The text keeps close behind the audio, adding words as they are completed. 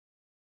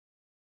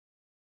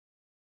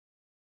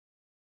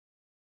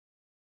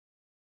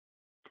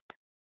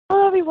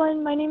Hello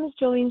everyone, my name is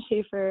Jolene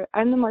Schaefer.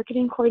 I'm the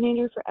Marketing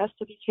Coordinator for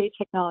SWK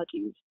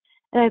Technologies,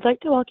 and I'd like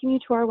to welcome you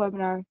to our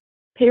webinar,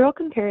 Payroll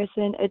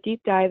Comparison, a deep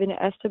dive into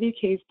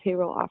SWK's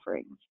payroll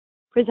offerings,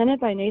 presented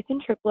by Nathan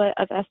Triplett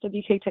of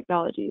SWK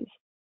Technologies.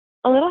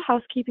 A little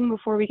housekeeping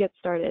before we get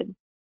started.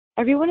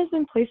 Everyone has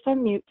been placed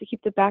on mute to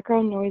keep the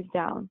background noise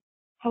down.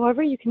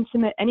 However, you can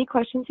submit any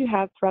questions you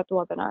have throughout the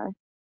webinar.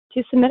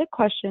 To submit a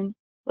question,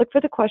 look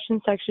for the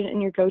question section in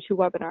your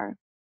GoToWebinar.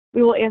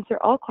 We will answer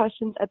all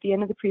questions at the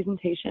end of the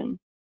presentation.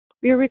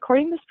 We are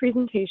recording this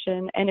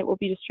presentation and it will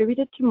be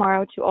distributed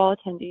tomorrow to all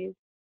attendees,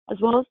 as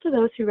well as to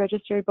those who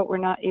registered but were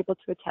not able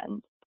to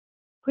attend.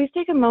 Please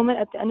take a moment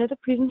at the end of the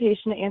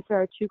presentation to answer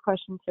our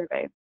 2-question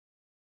survey.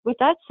 With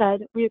that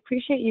said, we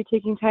appreciate you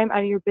taking time out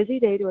of your busy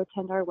day to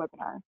attend our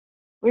webinar.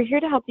 We're here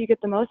to help you get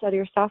the most out of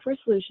your software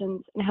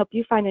solutions and help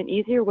you find an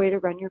easier way to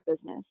run your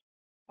business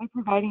by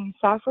providing you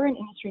software and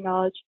industry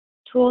knowledge,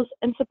 tools,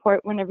 and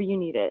support whenever you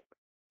need it.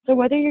 So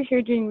whether you're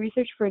here doing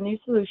research for a new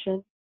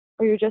solution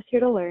or you're just here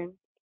to learn,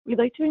 we'd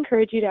like to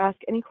encourage you to ask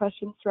any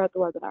questions throughout the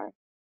webinar.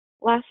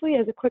 Lastly,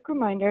 as a quick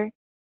reminder,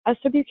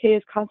 SWK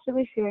is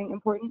constantly sharing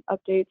important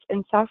updates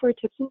and software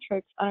tips and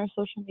tricks on our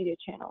social media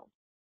channels.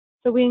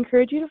 So we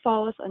encourage you to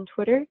follow us on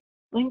Twitter,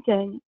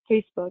 LinkedIn,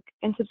 Facebook,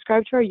 and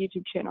subscribe to our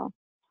YouTube channel.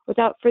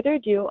 Without further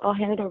ado, I'll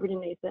hand it over to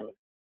Nathan.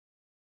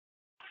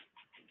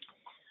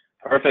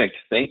 Perfect.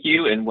 Thank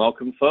you and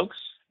welcome, folks.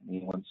 Give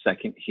me 1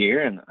 second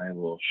here and I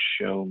will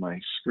show my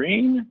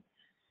screen.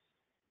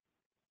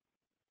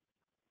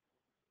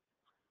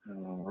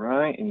 All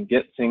right, and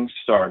get things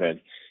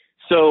started.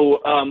 So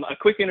a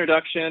quick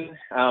introduction.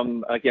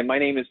 Again, my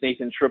name is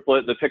Nathan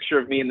Triplett. The picture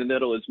of me in the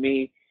middle is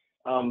me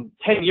 10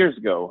 years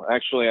ago.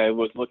 Actually, I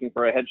was looking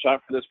for a headshot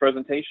for this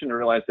presentation and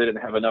realized I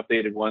didn't have an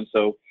updated one.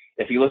 So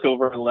if you look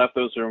over on the left,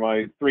 those are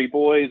my 3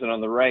 boys, and on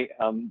the right,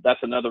 that's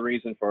another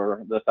reason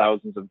for the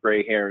thousands of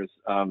gray hairs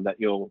that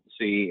you'll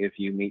see if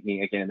you meet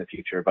me again in the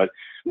future. But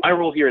my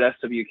role here at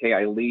SWK,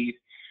 I lead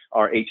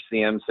our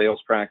HCM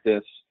sales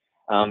practice.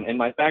 In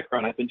my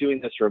background, I've been doing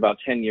this for about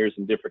 10 years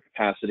in different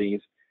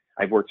capacities.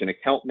 I've worked in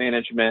account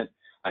management.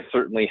 I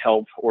certainly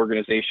help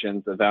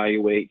organizations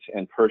evaluate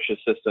and purchase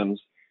systems,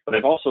 but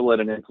I've also led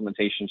an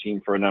implementation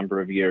team for a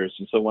number of years.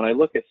 And so when I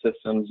look at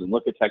systems and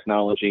look at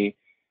technology,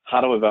 how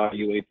to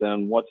evaluate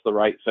them, what's the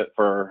right fit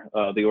for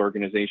the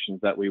organizations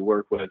that we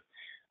work with,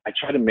 I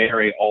try to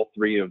marry all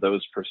 3 of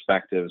those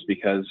perspectives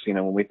because, you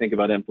know, when we think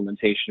about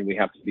implementation, we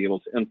have to be able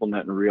to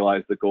implement and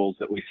realize the goals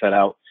that we set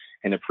out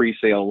in the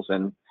pre-sales,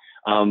 and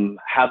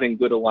having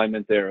good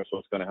alignment there is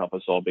what's going to help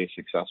us all be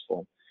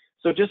successful.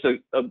 So just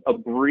a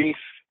brief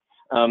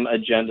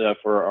agenda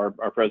for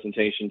our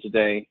presentation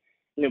today.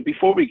 You know,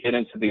 before we get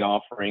into the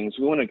offerings,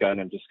 we want to go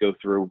and just go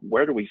through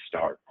where do we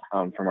start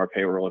from our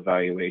payroll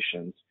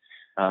evaluations.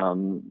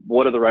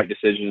 What are the right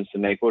decisions to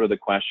make? What are the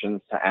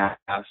questions to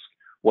ask?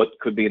 What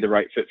could be the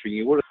right fit for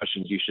you? What are the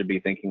questions you should be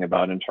thinking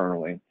about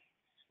internally?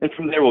 And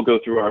from there, we'll go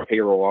through our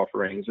payroll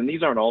offerings. And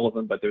these aren't all of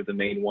them, but they're the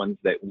main ones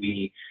that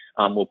we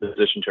will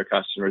position to our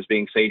customers,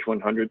 being Sage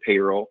 100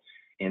 Payroll.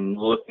 And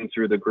looking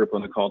through the group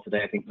on the call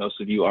today, I think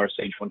most of you are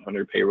Sage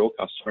 100 Payroll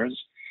customers.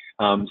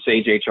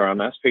 Sage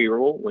HRMS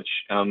Payroll, which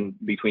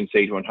between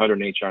Sage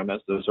 100 and HRMS,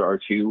 those are our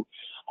 2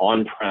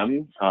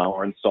 on-prem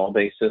or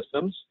install-based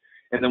systems.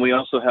 And then we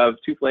also have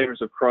 2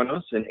 flavors of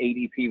Kronos and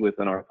ADP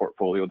within our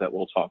portfolio that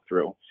we'll talk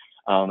through.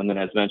 And then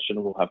as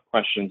mentioned, we'll have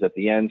questions at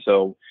the end.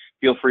 So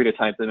feel free to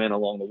type them in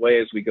along the way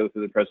as we go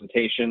through the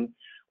presentation,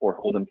 or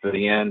hold them for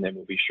the end, and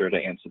we'll be sure to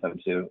answer them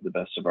to the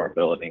best of our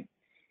ability.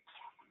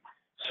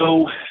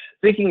 So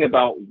thinking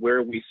about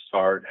where we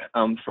start,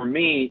 for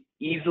me,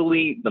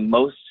 easily the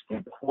most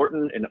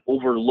important and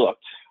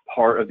overlooked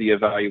part of the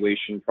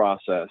evaluation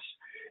process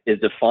is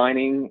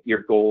defining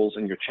your goals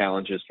and your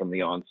challenges from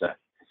the onset.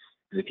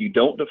 If you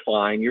don't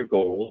define your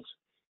goals,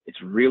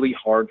 it's really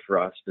hard for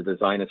us to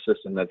design a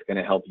system that's going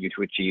to help you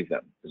to achieve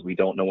them, because we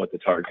don't know what the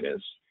target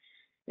is.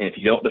 And if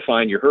you don't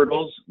define your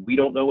hurdles, we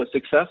don't know what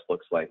success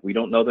looks like. We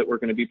don't know that we're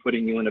going to be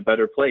putting you in a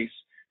better place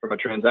from a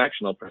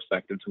transactional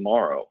perspective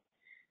tomorrow.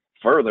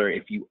 Further,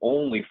 if you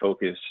only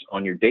focus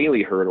on your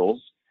daily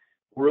hurdles,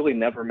 we'll really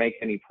never make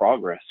any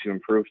progress to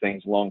improve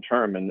things long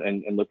term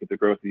and look at the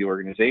growth of the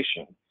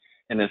organization.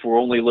 And if we're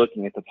only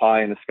looking at the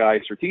pie in the sky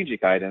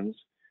strategic items,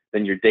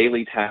 then your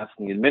daily tasks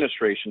and the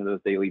administration of those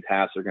daily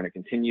tasks are going to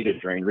continue to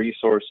drain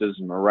resources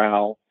and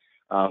morale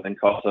and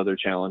cause other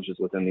challenges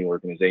within the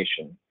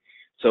organization.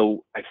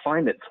 So I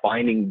find that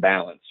finding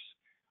balance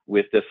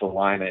with this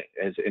alignment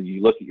as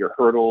you look at your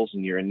hurdles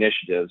and your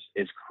initiatives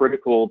is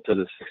critical to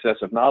the success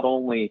of not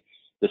only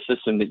the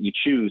system that you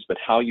choose, but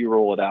how you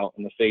roll it out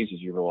and the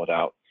phases you roll it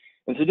out.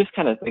 And so just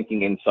kind of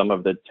thinking in some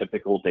of the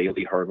typical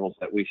daily hurdles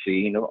that we see,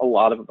 you know, a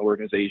lot of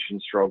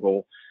organizations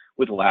struggle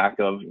with lack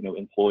of, you know,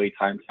 employee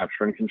time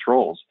capture and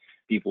controls.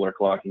 People are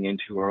clocking in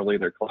too early,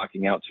 they're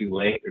clocking out too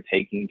late, they're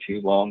taking too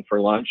long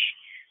for lunch,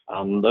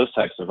 those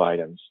types of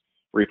items.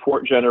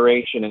 Report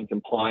generation and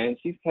compliance,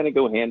 these kind of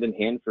go hand in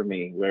hand for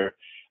me, where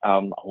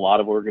a lot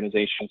of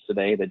organizations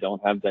today that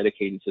don't have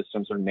dedicated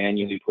systems are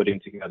manually putting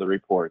together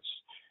reports.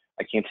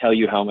 I can't tell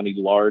you how many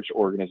large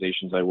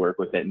organizations I work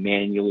with that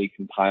manually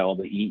compile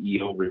the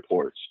EEO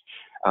reports.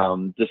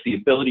 Just the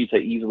ability to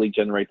easily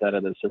generate that out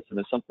of the system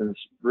is something that's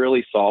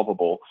really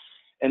solvable.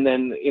 And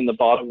then in the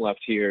bottom left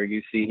here,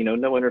 you see, no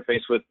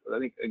interface with, I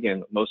think,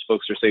 again, most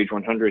folks are Sage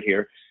 100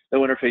 here,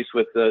 no interface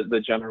with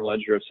the general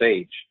ledger of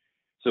Sage.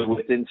 So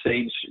within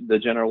Sage, the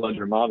general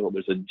ledger model,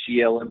 there's a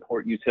GL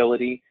import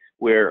utility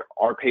where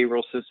our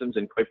payroll systems,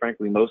 and quite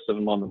frankly, most of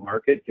them on the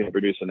market, can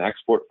produce an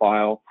export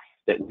file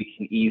that we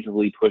can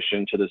easily push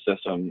into the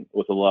system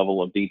with the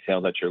level of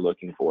detail that you're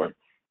looking for.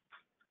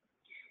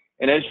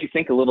 And as you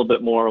think a little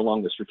bit more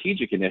along the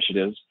strategic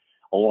initiatives,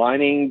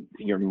 aligning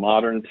your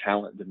modern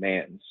talent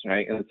demands,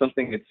 right? And it's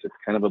something, it's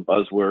kind of a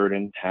buzzword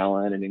in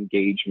talent and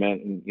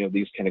engagement, and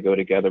these kind of go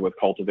together with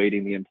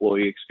cultivating the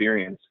employee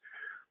experience.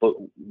 But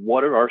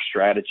what are our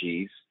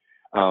strategies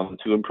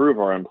to improve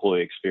our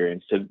employee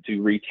experience,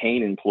 to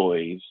retain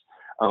employees,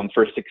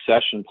 for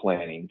succession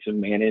planning, to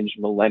manage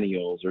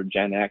millennials or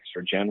Gen X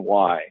or Gen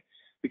Y?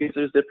 Because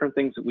there's different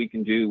things that we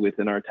can do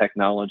within our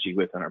technology,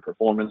 within our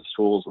performance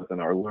tools,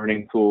 within our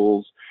learning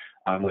tools,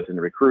 within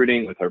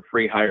recruiting, with our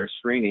pre-hire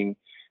screening,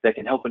 that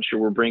can help ensure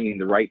we're bringing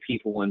the right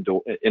people in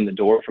the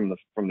door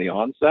from the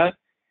onset,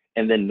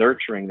 and then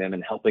nurturing them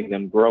and helping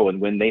them grow.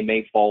 And when they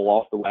may fall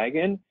off the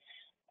wagon,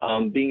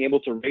 being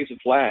able to raise a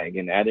flag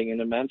and adding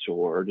in a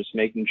mentor, or just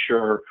making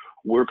sure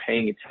we're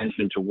paying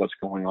attention to what's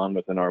going on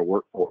within our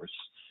workforce.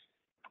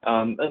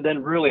 And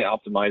then really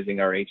optimizing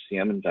our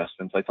HCM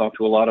investments. I talk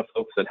to a lot of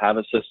folks that have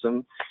a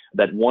system,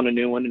 that want a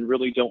new one and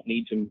really don't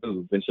need to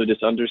move. And so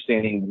just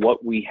understanding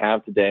what we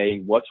have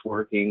today, what's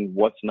working,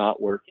 what's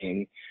not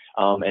working,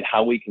 and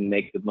how we can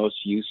make the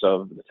most use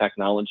of the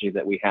technology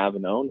that we have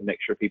and own and make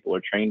sure people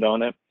are trained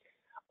on it,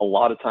 a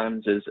lot of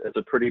times is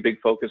a pretty big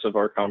focus of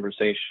our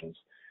conversations.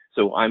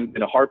 So I'm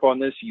going to harp on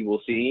this, you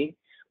will see,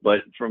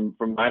 but from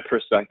my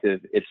perspective,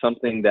 it's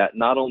something that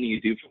not only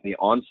you do from the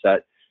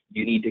onset,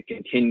 you need to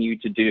continue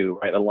to do,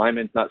 right?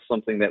 Alignment's not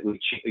something that we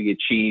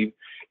achieve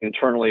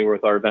internally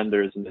with our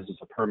vendors, and this is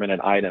a permanent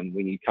item.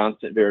 We need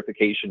constant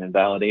verification and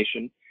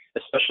validation,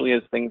 especially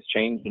as things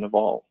change and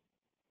evolve.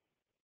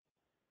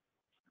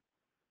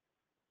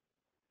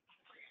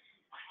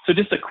 So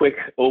just a quick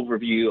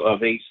overview of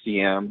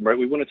HCM, right?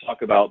 We want to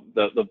talk about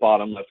the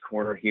bottom left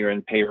corner here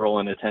in payroll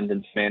and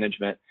attendance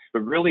management,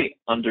 but really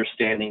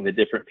understanding the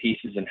different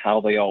pieces and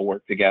how they all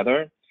work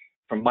together,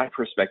 from my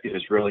perspective,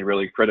 is really,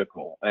 really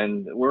critical.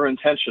 And we're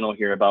intentional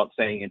here about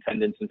saying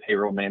attendance and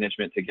payroll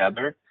management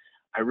together.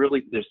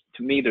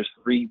 To me, there's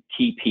three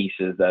key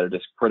pieces that are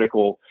just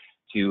critical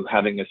to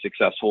having a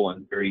successful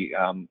and very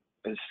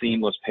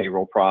seamless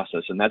payroll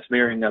process. And that's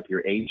marrying up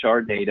your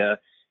HR data,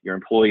 your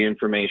employee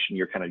information,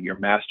 your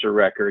master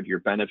record, your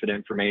benefit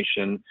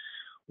information.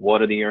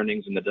 What are the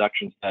earnings and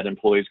deductions that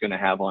employee is going to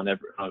have on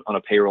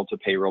a payroll to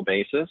payroll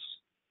basis?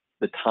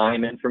 The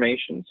time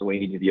information, so we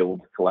need to be able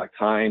to collect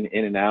time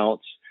in and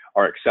out,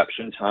 our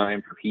exception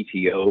time for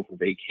PTO, for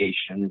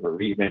vacation, for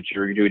bereavement,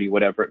 jury duty,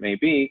 whatever it may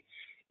be,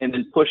 and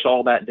then push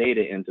all that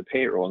data into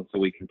payroll, and so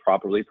we can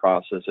properly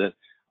process it,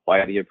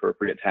 apply the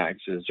appropriate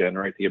taxes,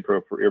 generate the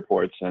appropriate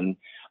reports, and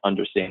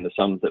understand the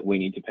sums that we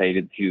need to pay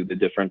to the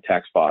different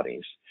tax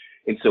bodies.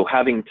 And so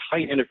having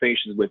tight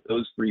interfaces with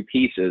those three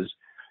pieces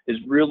is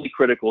really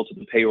critical to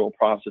the payroll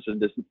process, and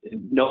just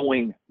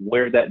knowing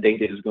where that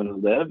data is going to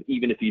live,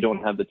 even if you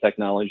don't have the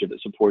technology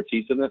that supports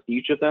each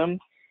of them,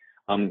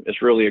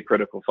 is really a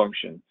critical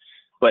function.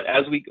 But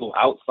as we go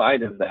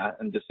outside of that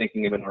and just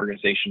thinking of an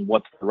organization,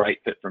 what's the right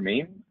fit for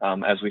me,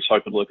 as we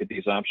start to look at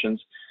these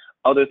options,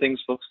 other things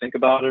folks think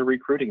about are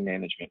recruiting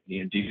management. Do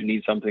you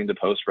need something to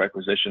post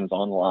requisitions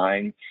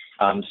online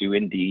to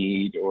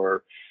Indeed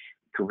or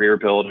Career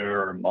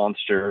Builder or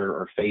Monster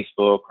or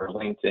Facebook or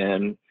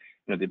LinkedIn?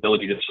 The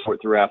ability to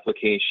sort through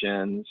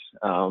applications,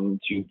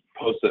 to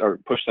post it or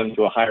push them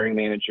to a hiring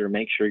manager,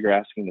 make sure you're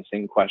asking the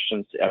same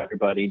questions to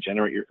everybody,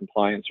 generate your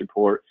compliance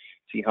report,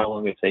 see how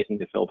long it's taking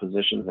to fill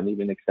positions, and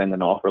even extend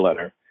an offer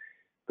letter.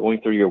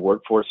 Going through your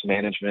workforce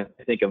management,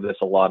 I think of this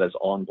a lot as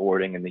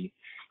onboarding and the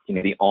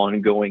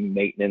ongoing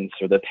maintenance,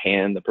 or the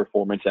PAN, the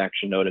performance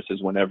action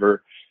notices,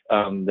 whenever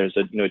there's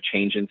a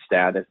change in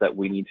status that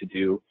we need to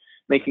do.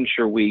 Making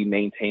sure we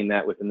maintain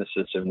that within the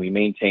system. We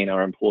maintain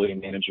our employee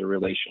manager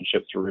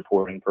relationships for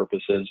reporting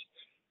purposes,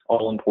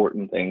 all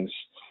important things.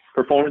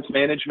 Performance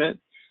management,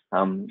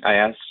 I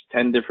asked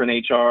 10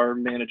 different HR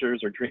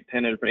managers or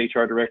 10 different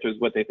HR directors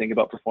what they think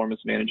about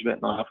performance management,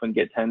 and I often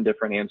get 10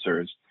 different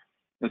answers.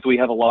 And so we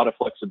have a lot of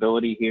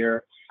flexibility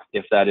here.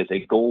 If that is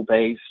a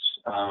goal-based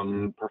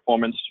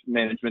performance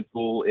management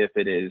tool, if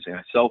it is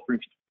a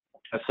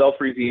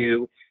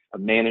self-review, a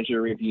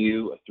manager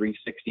review, a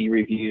 360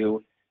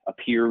 review, a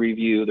peer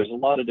review. There's a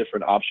lot of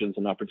different options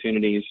and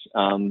opportunities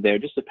there,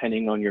 just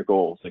depending on your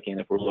goals. Again,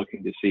 if we're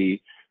looking to see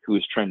who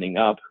is trending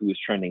up, who is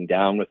trending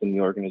down within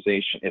the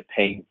organization, if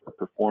paying for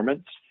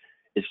performance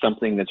is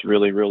something that's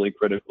really, really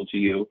critical to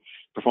you,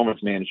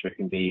 performance management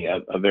can be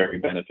a very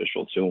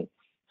beneficial tool.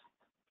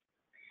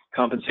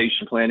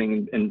 Compensation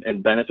planning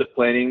and benefit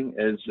planning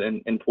is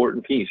an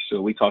important piece.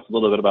 So we talked a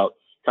little bit about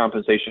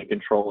compensation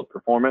control of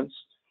performance.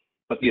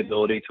 but the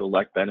ability to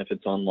elect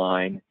benefits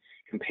online,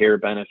 compare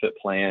benefit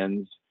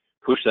plans,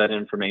 push that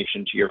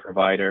information to your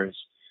providers.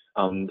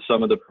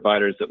 Some of the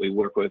providers that we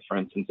work with, for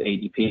instance,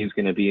 ADP is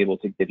going to be able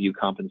to give you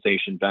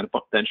compensation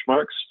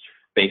benchmarks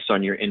based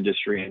on your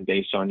industry and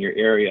based on your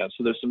area.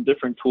 So there's some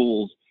different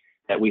tools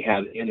that we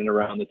have in and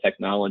around the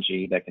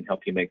technology that can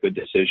help you make good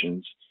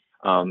decisions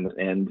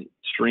and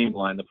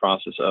streamline the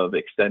process of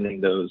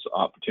extending those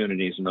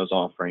opportunities and those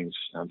offerings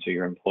to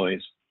your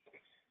employees.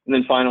 And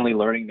then finally,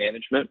 learning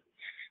management.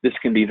 This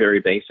can be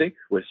very basic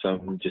with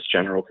some just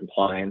general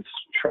compliance,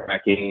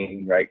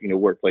 tracking, right?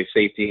 Workplace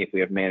safety. If we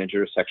have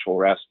managers, sexual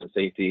harassment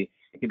and safety,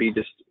 it can be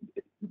just,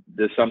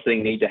 does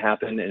something need to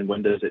happen and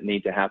when does it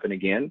need to happen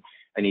again?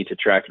 I need to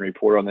track and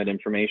report on that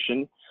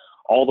information,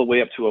 all the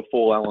way up to a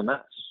full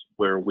LMS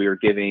where we're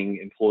giving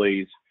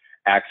employees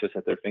access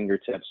at their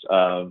fingertips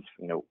of,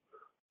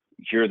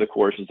 here are the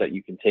courses that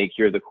you can take,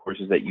 here are the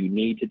courses that you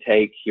need to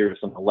take, here are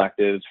some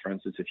electives, for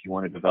instance, if you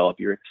want to develop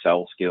your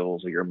Excel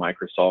skills or your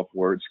Microsoft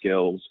Word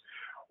skills,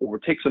 or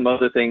take some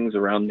other things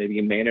around maybe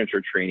a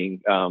manager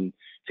training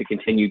to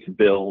continue to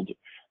build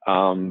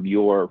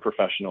your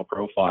professional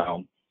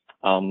profile.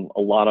 A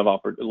lot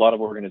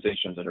of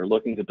organizations that are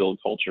looking to build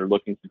culture,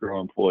 looking to grow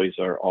employees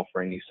are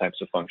offering these types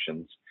of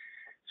functions.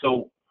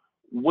 So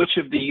which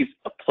of these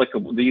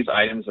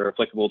items are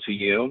applicable to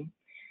you?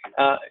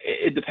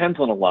 It depends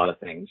on a lot of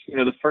things.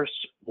 The first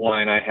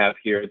line I have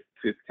here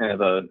is kind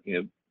of a,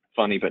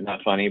 funny but not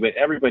funny, but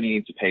everybody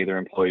needs to pay their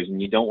employees and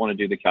you don't want to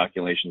do the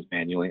calculations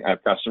manually. I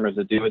have customers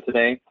that do it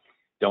today.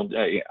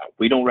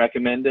 We don't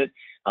recommend it.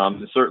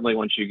 Certainly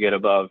once you get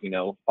above,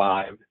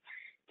 5,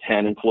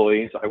 10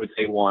 employees, I would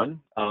say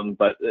 1.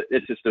 But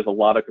it's just, there's a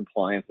lot of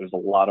compliance, there's a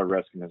lot of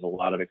risk, and there's a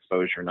lot of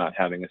exposure not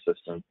having a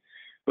system.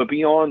 But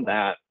beyond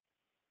that,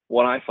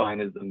 what I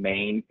find is the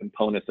main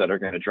components that are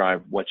going to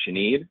drive what you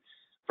need.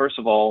 First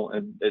of all,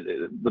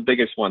 the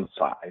biggest one,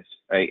 size,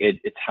 right?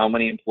 It's how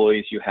many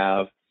employees you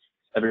have.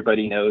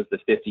 Everybody knows the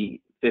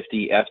 50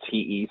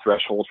 FTE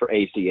threshold for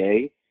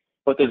ACA,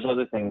 but there's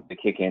other things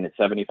that kick in at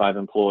 75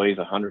 employees,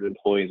 100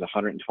 employees,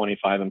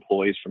 125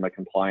 employees from a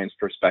compliance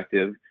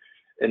perspective.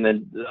 And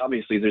then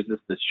obviously there's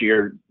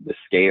the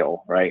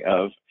scale, right,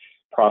 of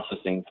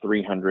processing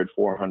 300,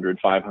 400,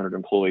 500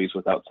 employees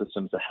without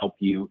systems to help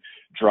you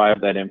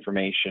drive that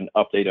information,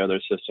 update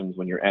other systems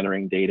when you're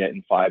entering data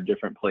in 5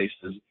 different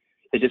places.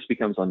 It just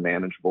becomes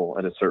unmanageable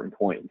at a certain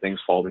point and things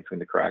fall between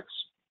the cracks.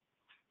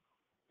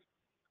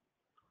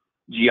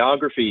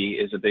 Geography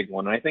is a big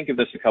one. And I think of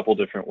this a couple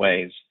different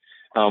ways.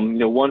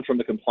 One, from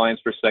the compliance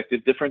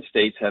perspective, different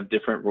states have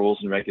different rules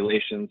and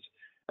regulations.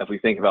 If we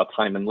think about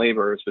time and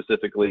labor,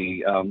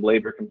 specifically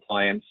labor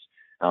compliance,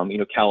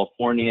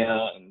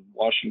 California and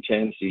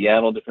Washington,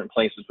 Seattle, different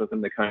places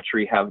within the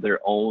country have their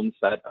own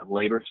set of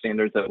labor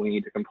standards that we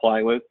need to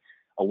comply with,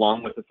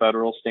 along with the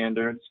federal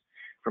standards.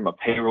 From a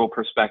payroll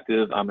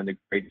perspective, I'm in the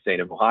great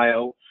state of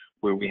Ohio,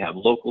 where we have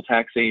local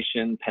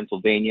taxation.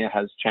 Pennsylvania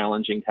has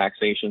challenging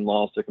taxation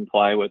laws to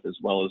comply with, as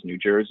well as New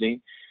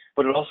Jersey.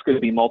 But it also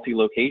could be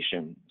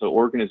multi-location. So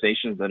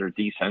organizations that are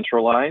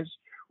decentralized,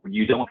 where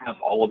you don't have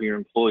all of your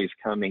employees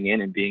coming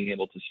in and being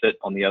able to sit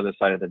on the other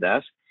side of the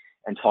desk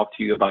and talk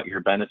to you about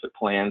your benefit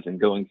plans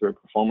and going through a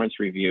performance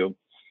review.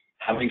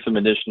 Having some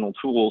additional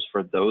tools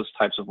for those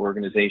types of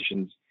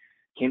organizations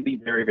can be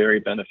very, very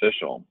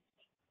beneficial.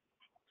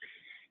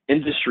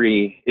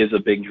 Industry is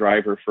a big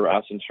driver for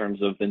us in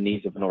terms of the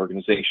needs of an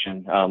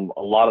organization.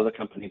 A lot of the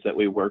companies that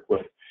we work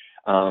with,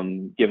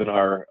 given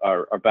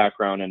our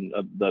background and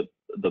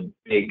the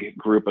big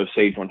group of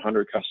Sage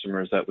 100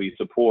 customers that we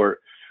support,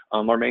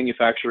 are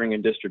manufacturing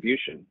and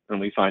distribution. And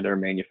we find our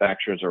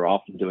manufacturers are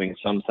often doing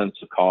some sense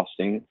of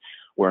costing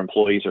where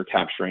employees are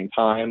capturing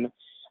time,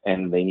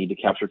 and they need to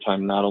capture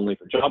time not only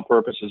for job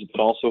purposes, but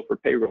also for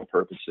payroll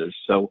purposes.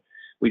 So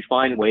we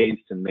find ways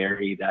to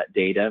marry that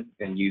data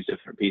and use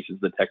different pieces of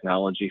the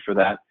technology for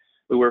that.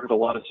 We work with a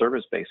lot of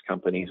service-based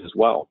companies as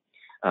well,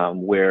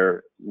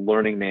 where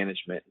learning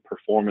management,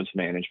 performance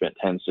management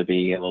tends to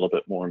be a little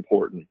bit more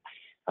important.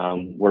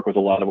 Work with a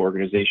lot of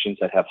organizations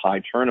that have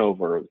high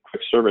turnover.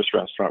 Quick service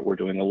restaurant we're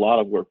doing a lot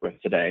of work with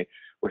today,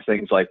 where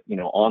things like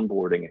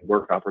onboarding and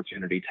work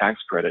opportunity tax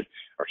credit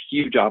are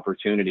huge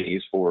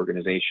opportunities for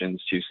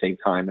organizations to save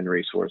time and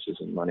resources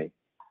and money.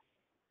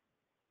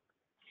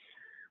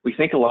 We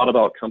think a lot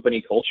about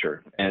company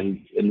culture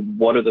and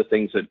what are the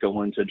things that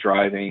go into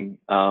driving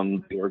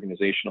the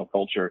organizational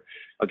culture.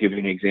 I'll give you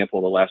an example.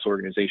 The last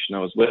organization I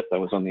was with, I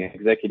was on the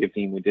executive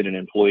team. We did an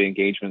employee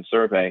engagement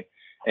survey,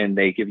 and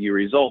they give you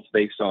results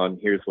based on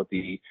here's what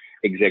the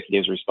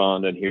executives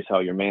responded, here's how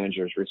your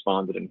managers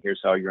responded, and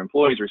here's how your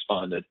employees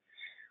responded.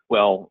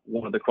 Well,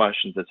 one of the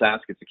questions that's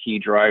asked, it's a key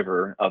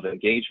driver of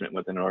engagement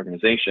within an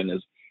organization,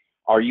 is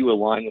are you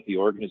aligned with the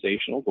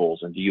organizational goals,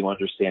 and do you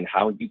understand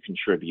how you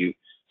contribute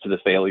to the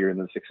failure and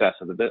the success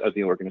of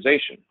the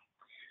organization?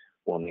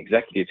 Well, in the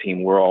executive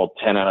team, we're all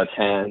 10 out of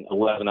 10,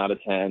 11 out of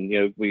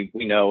 10. We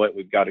know it,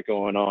 we've got it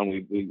going on,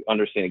 we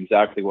understand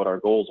exactly what our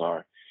goals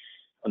are.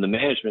 On the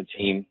management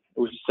team, it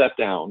was set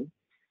down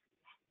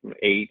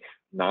 8,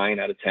 9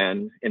 out of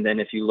 10. And then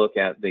if you look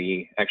at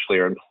actually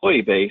our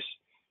employee base,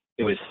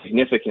 it was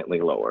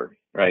significantly lower,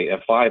 right? A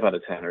 5 out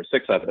of 10 or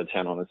 6 out of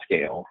 10 on the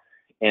scale.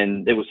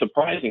 And it was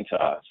surprising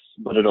to us,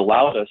 but it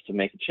allowed us to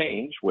make a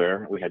change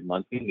where we had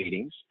monthly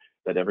meetings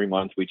that every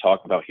month we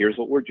talk about, here's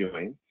what we're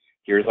doing,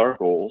 here's our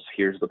goals,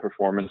 here's the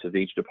performance of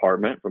each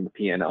department from a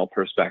P&L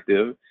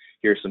perspective,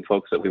 here's some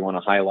folks that we want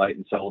to highlight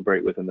and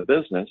celebrate within the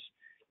business.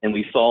 And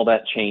we saw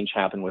that change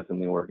happen within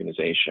the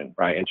organization,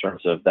 right, in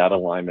terms of that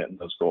alignment and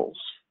those goals.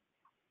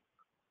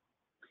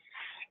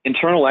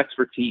 Internal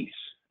expertise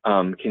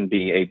can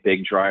be a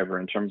big driver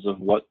in terms of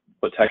what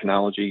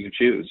technology you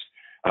choose.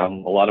 A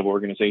lot of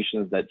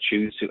organizations that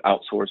choose to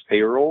outsource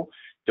payroll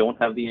don't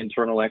have the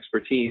internal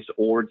expertise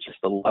or just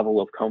the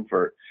level of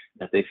comfort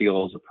that they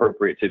feel is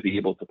appropriate to be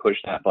able to push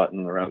that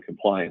button around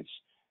compliance.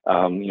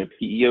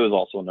 PEO is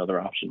also another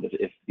option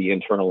if the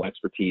internal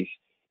expertise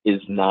is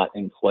not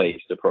in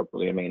place to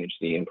appropriately manage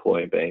the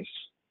employee base.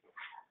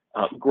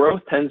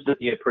 Growth tends to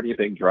be a pretty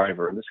big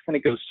driver, and this kind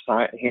of goes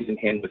hand in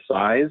hand with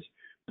size,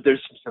 but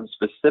there's some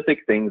specific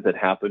things that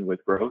happen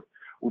with growth.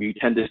 We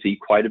tend to see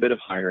quite a bit of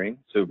hiring,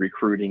 so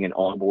recruiting and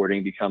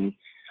onboarding become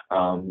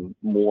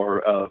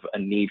more of a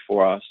need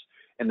for us,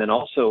 and then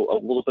also a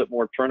little bit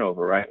more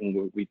turnover, right?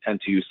 And we tend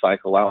to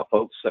cycle out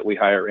folks that we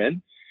hire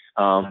in,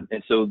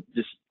 and so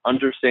just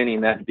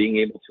understanding that and being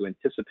able to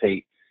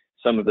anticipate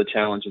some of the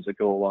challenges that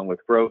go along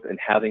with growth and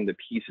having the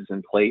pieces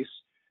in place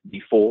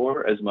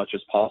before as much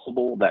as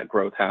possible that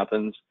growth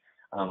happens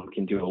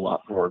can do a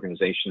lot for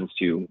organizations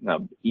to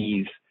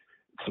ease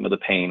some of the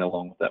pain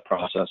along with that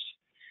process.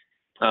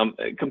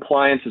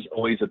 Compliance is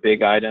always a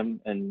big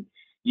item, and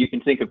you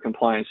can think of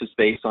compliance as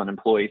based on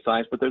employee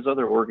size, but there's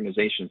other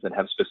organizations that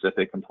have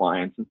specific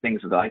compliance, and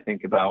things that I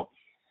think about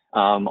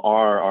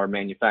are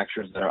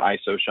manufacturers that are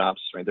ISO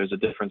shops, right? There's a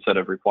different set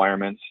of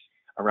requirements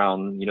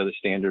around, the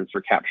standards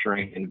for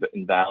capturing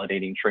and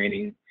validating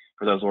training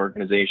for those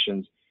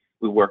organizations.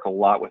 We work a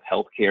lot with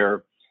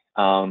healthcare,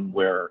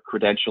 where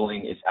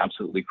credentialing is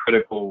absolutely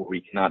critical.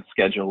 We cannot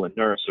schedule a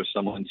nurse or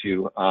someone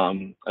to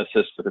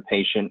assist with a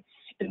patient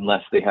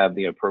unless they have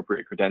the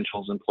appropriate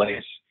credentials in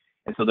place.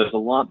 And so there's a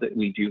lot that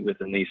we do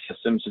within these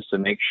systems just to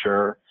make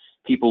sure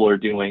people are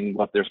doing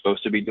what they're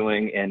supposed to be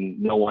doing,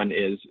 and no one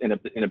is in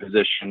a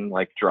position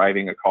like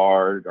driving a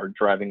car or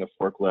driving a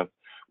forklift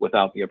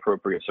without the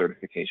appropriate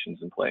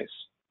certifications in place.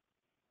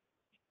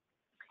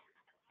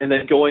 And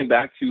then going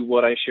back to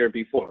what I shared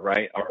before,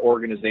 right, our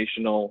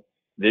organizational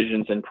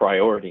visions and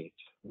priorities.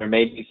 There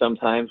may be some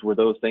times where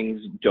those things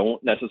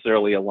don't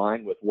necessarily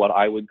align with what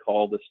I would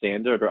call the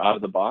standard or out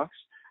of the box,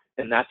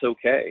 and that's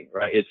okay,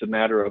 right? It's a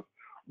matter of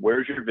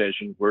where's your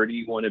vision, where do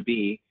you want to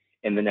be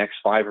in the next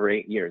 5 or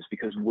 8 years?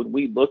 Because when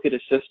we look at a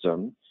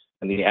system,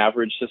 and the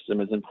average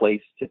system is in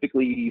place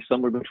typically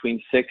somewhere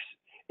between 6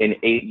 and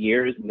 8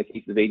 years. In the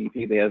case of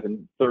ADP, they have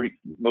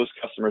most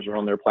customers are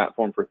on their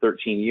platform for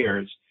 13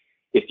 years.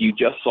 If you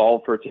just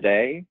solve for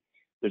today,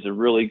 there's a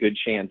really good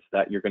chance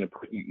that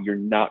you're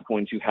not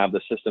going to have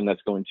the system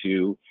that's going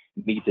to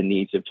meet the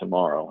needs of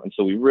tomorrow. And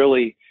so we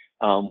really,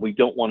 we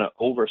don't want to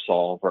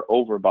oversolve or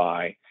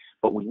overbuy,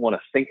 but we want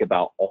to think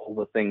about all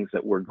the things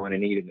that we're going to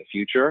need in the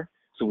future,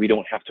 so we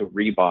don't have to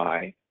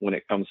rebuy when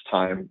it comes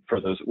time for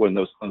when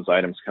those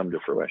items come to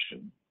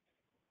fruition.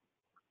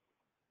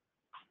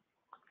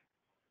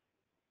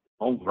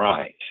 All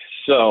right,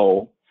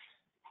 so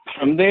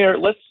from there,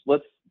 let's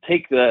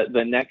take the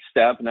next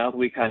step. Now that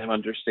we kind of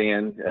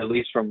understand, at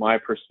least from my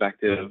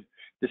perspective,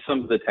 just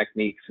some of the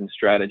techniques and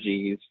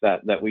strategies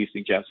that we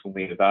suggest when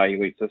we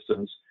evaluate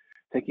systems,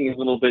 taking a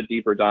little bit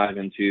deeper dive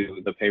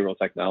into the payroll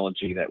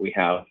technology that we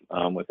have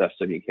with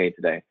SWK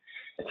today.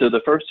 So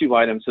the first 2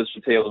 items,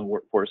 System and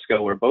Workforce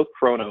Go, are both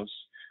Kronos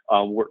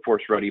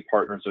Workforce Ready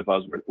partners of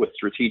us with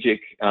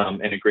strategic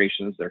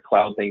integrations. They're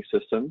cloud-based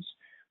systems,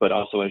 but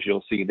also, as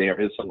you'll see,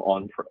 there is some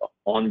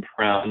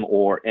on-prem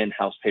or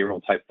in-house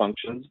payroll type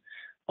functions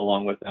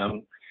along with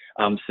them.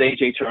 Sage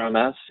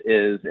HRMS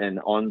is an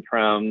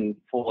on-prem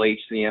full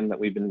HCM that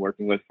we've been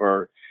working with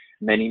for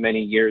many,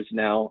 many years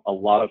now. A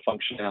lot of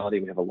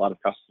functionality. We have a lot of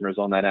customers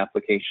on that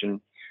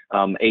application.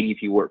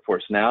 ADP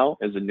Workforce Now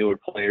is a newer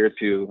player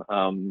to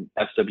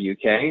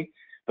SWK,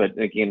 but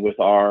again, with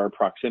our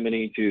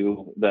proximity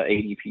to the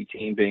ADP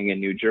team being in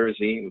New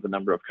Jersey, with the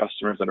number of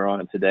customers that are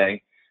on it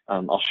today,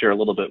 I'll share a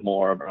little bit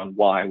more around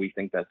why we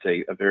think that's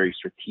a very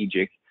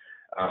strategic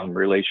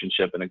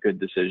relationship and a good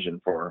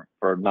decision for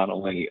not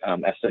only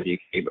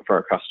SWK, but for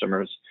our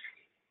customers.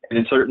 And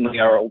then certainly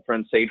our old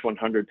friend Sage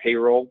 100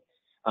 Payroll.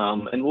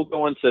 And we'll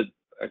go into,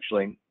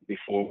 actually,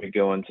 before we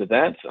go into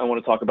that, I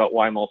want to talk about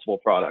why multiple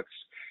products,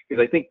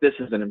 because I think this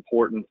is an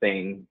important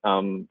thing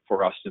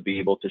for us to be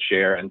able to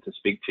share and to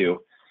speak to.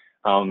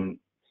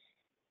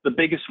 The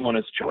biggest one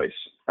is choice,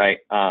 right?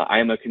 I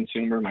am a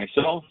consumer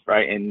myself,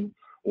 right? And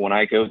when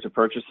I go to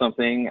purchase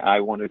something, I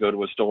want to go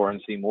to a store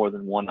and see more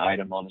than one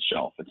item on the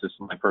shelf. It's just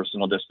my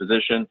personal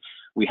disposition.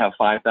 We have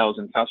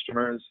 5,000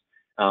 customers,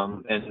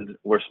 and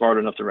we're smart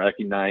enough to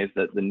recognize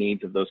that the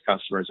needs of those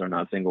customers are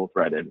not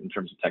single-threaded in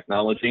terms of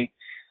technology.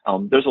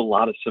 There's a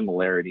lot of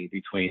similarity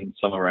between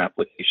some of our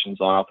applications.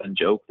 I often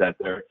joke that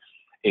they're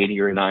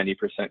 80 or 90%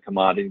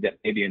 commodity. That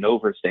may be an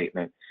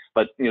overstatement,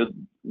 but we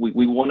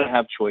want to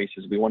have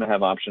choices. We want to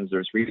have options.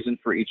 There's reason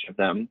for each of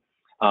them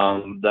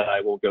that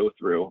I will go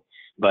through.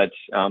 But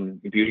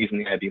beauty is in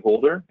the eye of the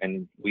beholder,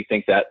 and we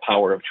think that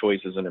power of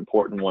choice is an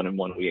important one and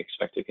one we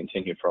expect to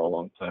continue for a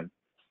long time.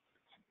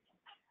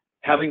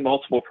 Having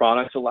multiple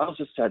products allows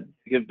us to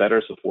give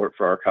better support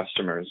for our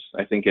customers.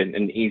 I think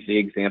an easy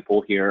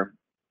example here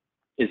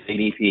is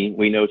ADP.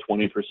 We know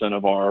 20%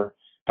 of our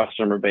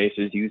customer base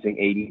is using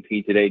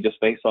ADP today just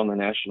based on the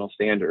national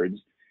standards.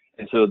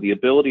 And so the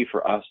ability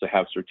for us to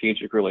have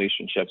strategic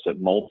relationships at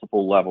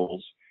multiple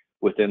levels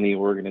within the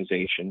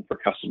organization for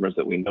customers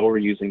that we know are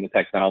using the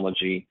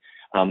technology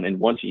and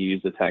want to use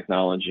the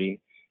technology,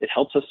 it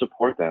helps us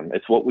support them.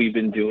 It's what we've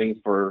been doing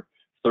for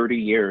 30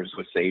 years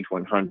with Sage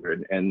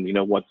 100, and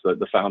what's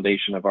the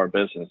foundation of our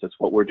business. It's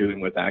what we're doing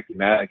with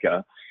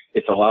Acumatica.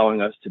 It's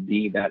allowing us to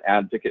be that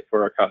advocate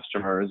for our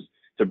customers,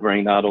 to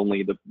bring not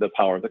only the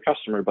power of the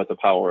customer, but the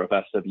power of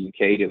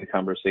SWK to the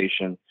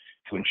conversation,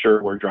 to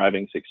ensure we're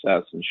driving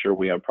success, ensure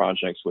we have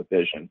projects with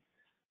vision.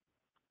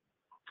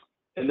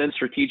 And then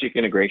strategic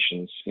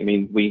integrations. I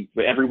mean,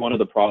 every one of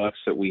the products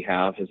that we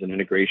have has an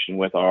integration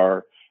with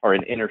or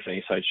an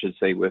interface, I should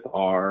say, with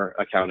our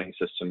accounting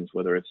systems,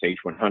 whether it's Sage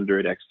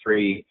 100,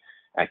 X3,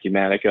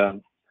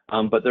 Acumatica.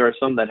 But there are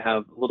some that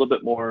have a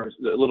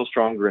little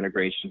stronger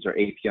integrations or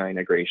API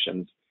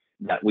integrations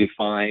that we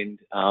find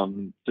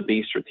to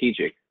be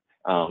strategic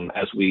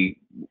as we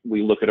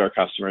look at our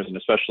customers, and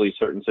especially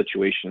certain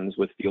situations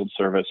with field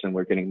service, and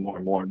we're getting more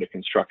and more into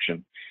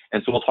construction.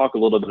 And so we'll talk a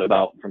little bit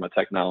about, from a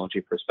technology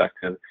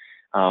perspective,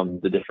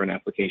 the different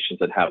applications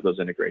that have those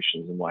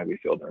integrations and why we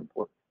feel they're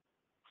important.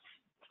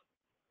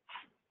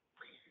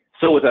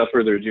 So without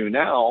further ado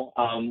now,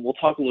 we'll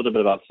talk a little bit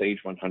about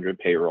Sage 100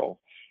 Payroll.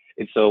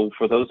 And so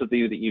for those of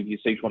you that you've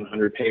used Sage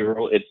 100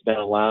 Payroll, it's been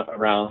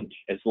around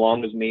as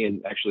long as me,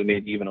 and actually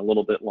maybe even a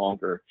little bit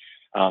longer.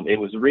 It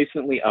was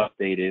recently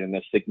updated, and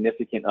a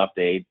significant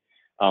update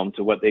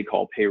to what they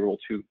call Payroll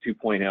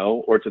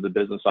 2.0, or to the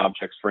Business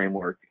Objects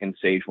Framework in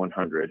Sage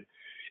 100.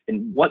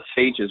 And what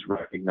Sage has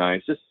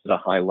recognized, just at a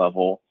high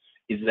level,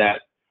 is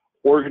that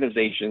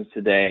organizations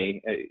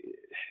today,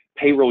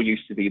 payroll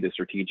used to be the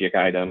strategic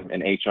item,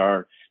 and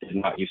HR did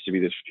not used to be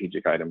the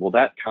strategic item. Well,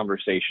 that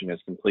conversation has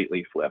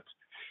completely flipped.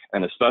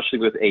 And especially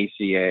with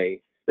ACA,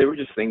 there were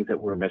just things that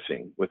were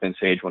missing within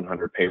Sage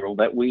 100 Payroll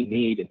that we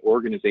need, and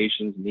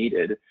organizations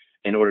needed,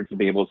 in order to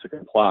be able to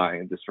comply.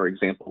 And just for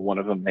example, one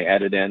of them they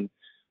added in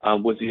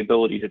was the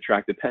ability to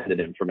track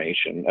dependent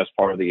information as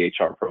part of the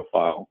HR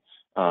profile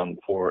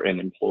for an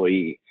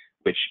employee,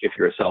 which, if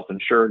you're a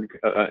self-insured,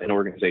 an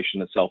organization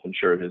that's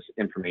self-insured, is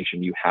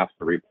information you have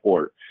to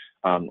report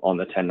on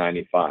the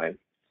 1095.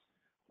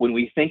 When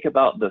we think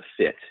about the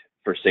fit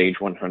for Sage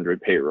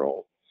 100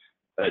 Payroll,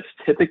 it's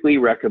typically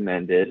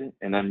recommended,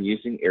 and I'm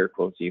using air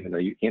quotes even though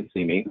you can't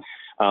see me,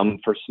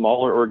 for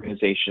smaller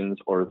organizations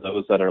or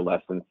those that are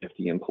less than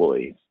 50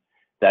 employees.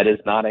 That is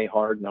not a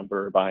hard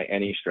number by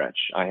any stretch.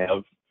 I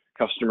have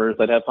customers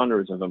that have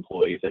hundreds of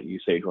employees that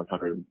use Sage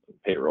 100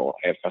 Payroll.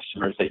 I have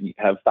customers that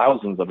have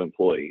thousands of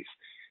employees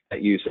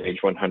that use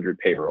Sage 100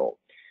 Payroll.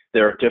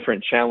 There are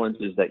different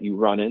challenges that you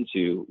run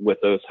into with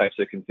those types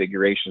of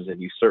configurations,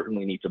 and you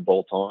certainly need to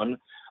bolt on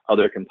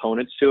other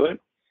components to it.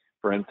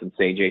 For instance,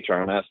 Sage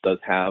HRMS does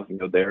have,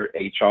 their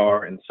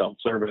HR and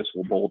self-service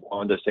will bolt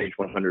onto Sage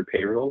 100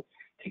 Payroll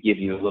to give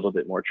you a little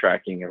bit more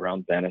tracking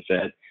around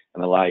benefit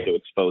and allow you to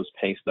expose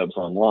pay stubs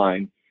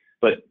online.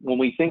 But when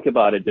we think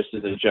about it just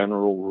as a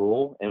general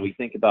rule, and we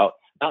think about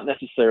not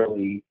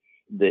necessarily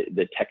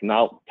the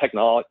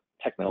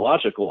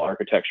technological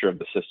architecture of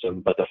the system,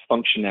 but the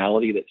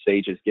functionality that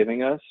Sage is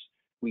giving us,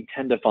 we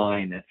tend to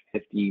find that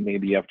 50,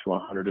 maybe up to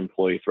 100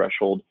 employee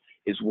threshold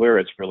is where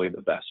it's really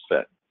the best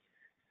fit.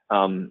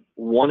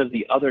 One of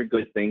the other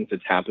good things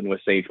that's happened with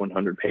Sage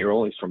 100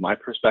 Payroll, at least from my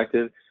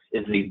perspective,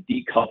 is they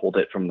decoupled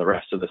it from the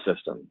rest of the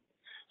system.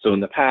 So in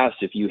the past,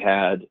 if you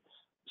had,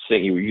 say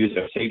you were using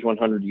a Sage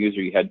 100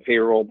 user, you had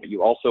payroll, but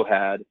you also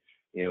had,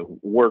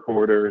 work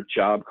order,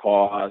 job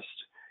cost,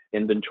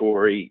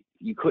 inventory.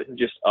 You couldn't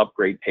just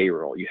upgrade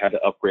payroll. You had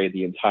to upgrade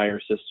the entire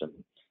system.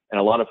 And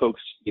a lot of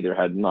folks either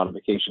had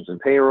modifications in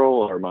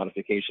payroll or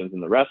modifications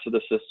in the rest of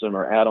the system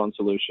or add-on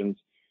solutions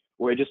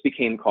where it just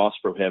became cost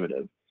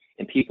prohibitive.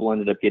 And people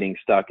ended up getting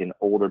stuck in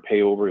older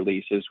payover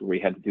releases where we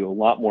had to do a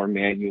lot more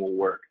manual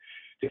work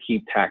to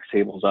keep tax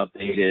tables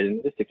updated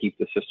and just to keep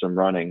the system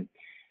running.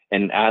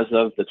 And as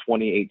of the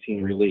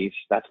 2018 release,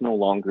 that's no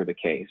longer the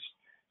case.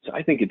 So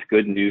I think it's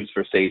good news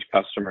for Sage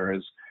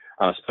customers,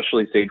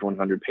 especially Sage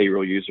 100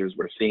 Payroll users.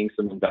 We're seeing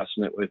some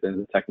investment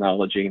within the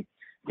technology.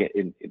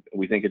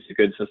 We think it's a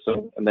good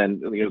system. And then,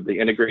 the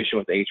integration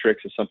with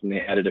Atrix is something they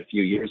added a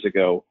few years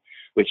ago,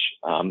 which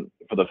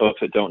for the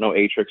folks that don't know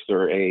Atrix,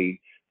 they're a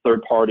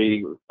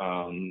third-party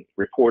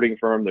reporting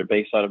firm. They're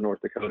based out of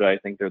North Dakota. I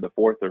think they're the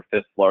 4th or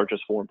 5th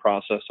largest form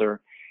processor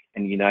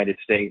in the United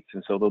States.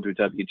 And so they'll do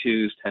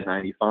W-2s,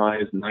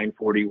 1095s,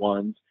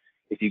 941s.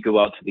 If you go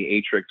out to the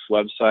Atrix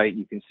website,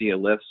 you can see a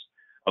list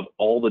of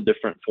all the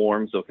different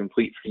forms they'll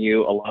complete for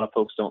you. A lot of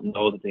folks don't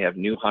know that they have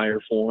new hire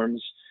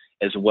forms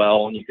as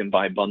well, and you can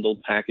buy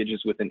bundled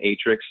packages within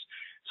Atrix.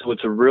 So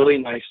it's a really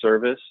nice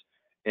service,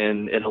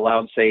 and it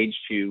allowed Sage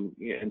to,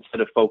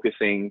 instead of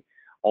focusing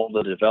all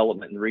the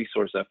development and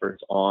resource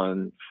efforts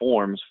on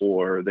forms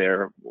for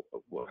their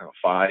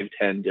 5,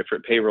 10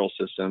 different payroll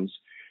systems,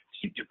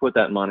 to put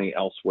that money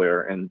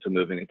elsewhere and to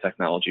moving the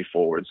technology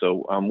forward.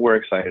 So we're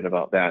excited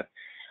about that.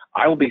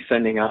 I will be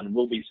sending out, and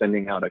we'll be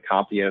sending out a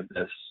copy of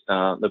this,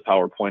 the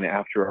PowerPoint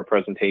after our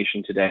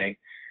presentation today.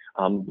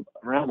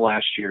 Around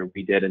last year,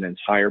 we did an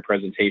entire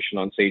presentation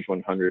on Sage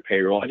 100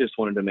 Payroll. I just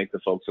wanted to make the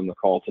folks on the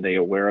call today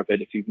aware of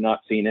it. If you've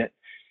not seen it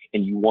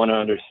and you want to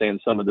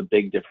understand some of the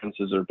big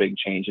differences or big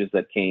changes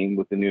that came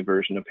with the new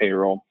version of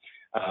Payroll,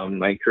 I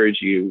encourage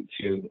you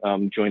to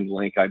join the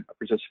link. I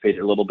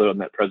participated a little bit in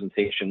that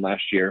presentation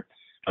last year,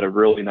 but a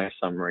really nice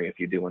summary if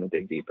you do want to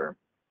dig deeper.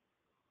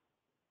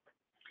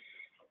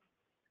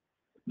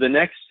 The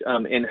next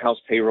in-house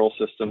payroll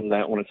system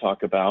that I want to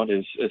talk about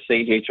is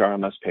Sage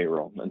HRMS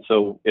Payroll. And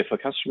so if a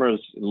customer is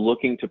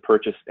looking to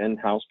purchase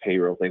in-house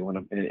payroll, they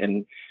want to,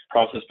 and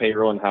process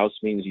payroll in-house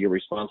means you're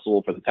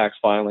responsible for the tax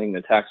filing,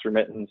 the tax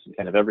remittance, and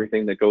kind of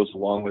everything that goes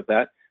along with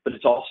that. But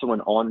it's also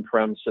an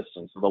on-prem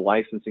system. So the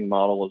licensing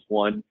model is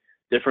one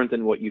different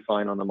than what you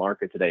find on the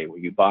market today, where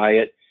you buy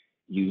it,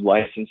 you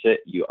license it,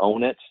 you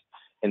own it,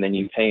 and then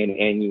you pay an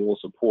annual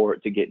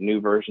support to get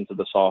new versions of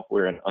the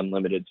software and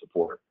unlimited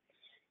support.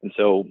 And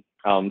so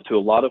to a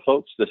lot of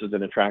folks, this is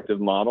an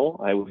attractive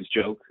model. I always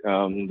joke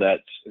that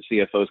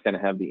CFOs kind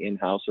of have the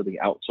in-house or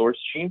the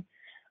outsourced team.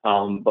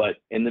 But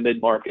in the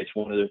mid-market, it's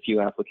one of the few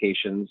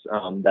applications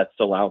that's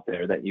still out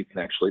there that you can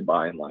actually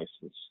buy and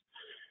license.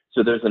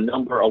 So there's a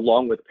number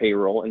along with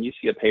payroll, and you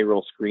see a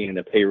payroll screen and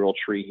a payroll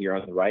tree here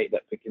on the right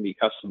that can be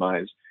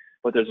customized.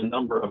 But there's a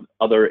number of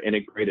other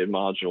integrated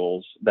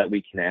modules that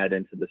we can add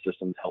into the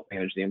system to help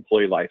manage the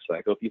employee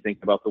lifecycle. If you think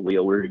about the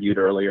wheel we reviewed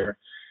earlier,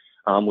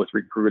 with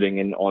recruiting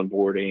and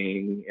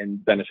onboarding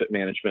and benefit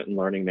management and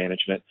learning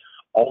management,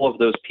 all of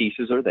those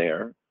pieces are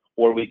there,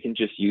 or we can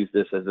just use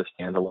this as a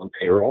standalone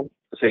payroll.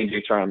 The Sage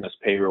HRMS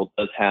Payroll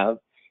does have,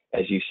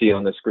 as you see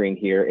on the screen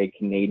here, a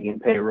Canadian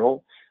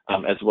payroll,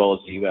 as well as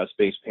a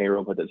US-based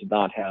payroll, but does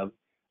not have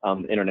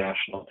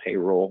international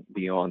payroll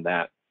beyond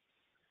that.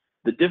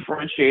 The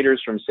differentiators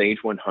from Sage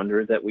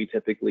 100 that we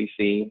typically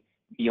see,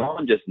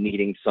 beyond just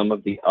needing some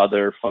of the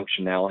other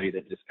functionality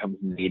that just comes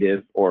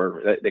native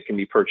or that can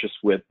be purchased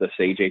with the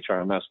Sage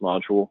HRMS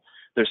module,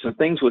 there's some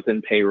things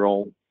within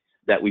payroll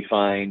that we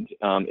find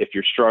if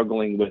you're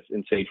struggling with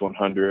in Sage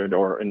 100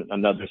 or in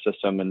another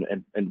system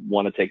and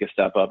want to take a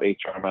step up,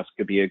 HRMS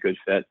could be a good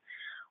fit,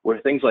 where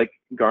things like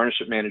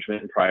garnishment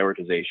management and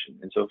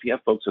prioritization. And so if you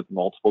have folks with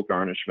multiple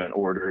garnishment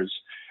orders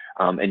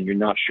and you're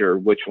not sure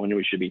which one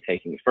we should be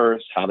taking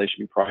first, how they should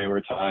be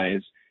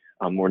prioritized,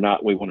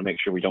 we want to make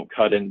sure we don't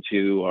cut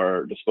into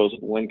our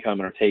disposable income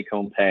and our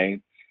take-home pay.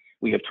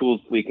 We have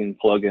tools we can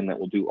plug in that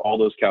will do all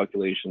those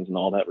calculations and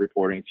all that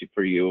reporting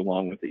for you,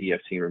 along with the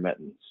EFT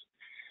remittance.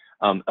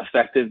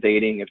 Effective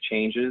dating of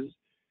changes.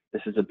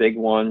 This is a big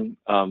one.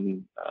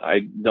 I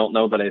don't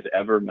know that I've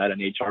ever met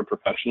an HR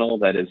professional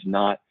that is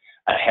not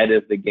ahead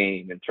of the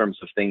game in terms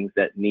of things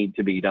that need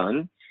to be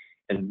done.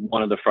 And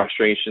one of the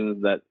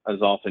frustrations that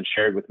is often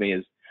shared with me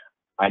is,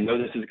 I know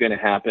this is going to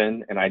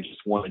happen and I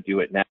just want to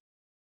do it now.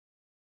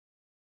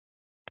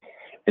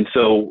 And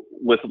so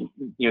with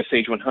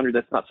Sage 100,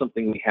 that's not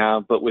something we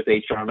have, but with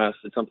HRMS,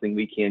 it's something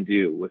we can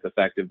do with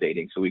effective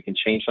dating. So we can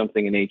change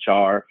something in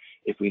HR.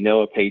 If we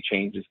know a pay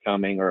change is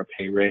coming or a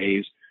pay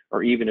raise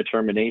or even a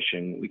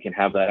termination, we can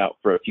have that out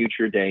for a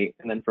future date.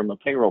 And then from a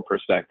payroll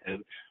perspective,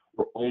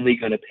 we're only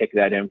going to pick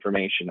that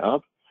information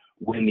up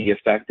when the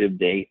effective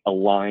date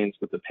aligns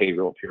with the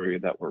payroll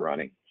period that we're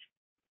running.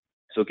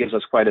 So it gives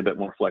us quite a bit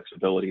more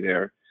flexibility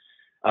there.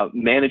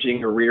 Managing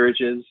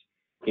arrearages.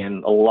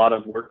 In a lot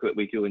of work that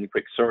we do in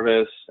quick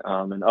service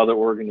and other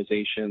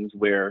organizations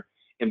where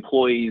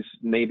employees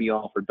may be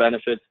offered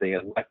benefits, they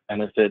elect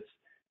benefits,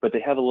 but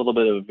they have a little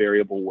bit of a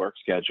variable work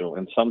schedule.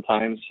 And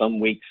sometimes, some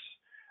weeks,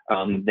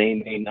 they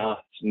may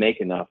not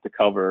make enough to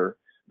cover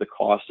the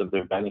cost of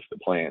their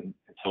benefit plan.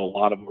 And so a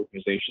lot of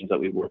organizations that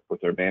we work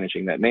with are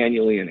managing that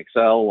manually in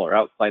Excel or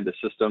outside the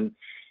system,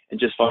 and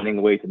just finding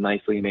a way to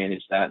nicely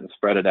manage that and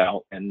spread it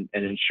out and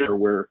ensure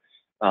we're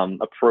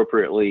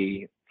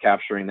appropriately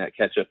capturing that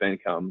catch-up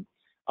income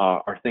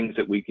are things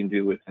that we can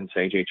do within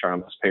Sage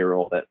HRMS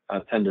Payroll that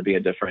tend to be a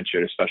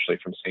differentiator, especially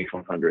from Sage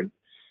 100.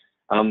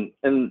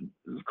 And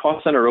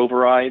cost center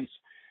overrides,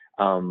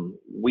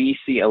 we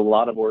see a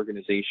lot of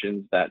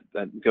organizations that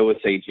go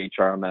with Sage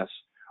HRMS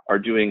are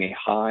doing a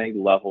high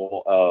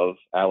level of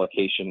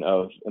allocation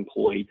of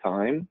employee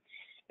time.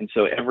 And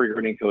so every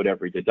earning code,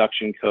 every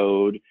deduction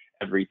code,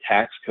 every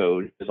tax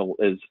code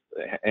is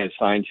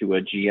assigned to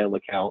a GL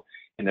account.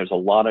 And there's a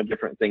lot of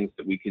different things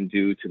that we can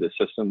do to the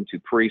system to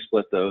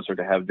pre-split those or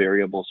to have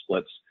variable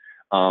splits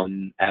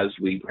as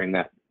we bring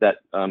that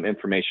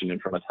information in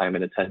from a time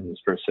and attendance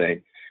per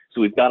se.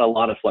 So we've got a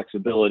lot of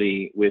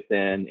flexibility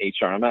within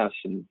HRMS,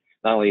 and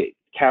not only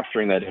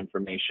capturing that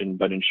information,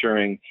 but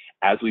ensuring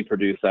as we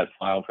produce that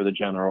file for the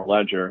general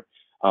ledger,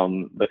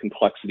 the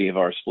complexity of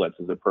our splits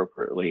is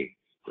appropriately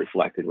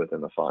reflected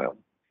within the file.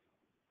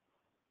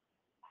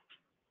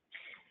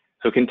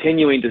 So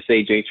continuing to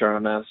Sage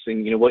HRMS,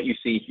 and what you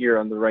see here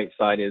on the right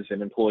side is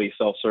an employee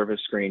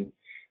self-service screen.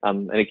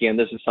 And again,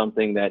 this is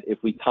something that if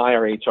we tie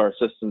our HR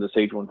system to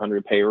Sage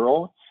 100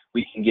 Payroll,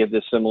 we can give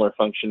this similar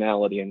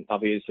functionality, and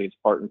obviously it's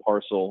part and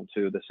parcel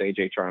to the Sage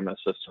HRMS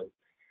system.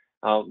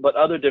 But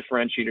other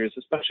differentiators,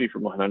 especially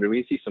from 100,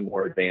 we see some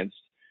more advanced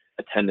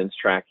attendance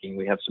tracking.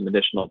 We have some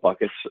additional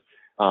buckets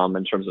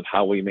in terms of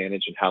how we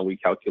manage and how we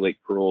calculate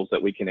accruals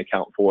that we can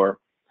account for.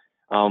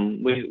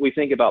 We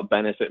think about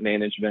benefit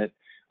management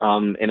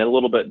in a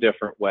little bit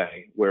different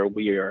way, where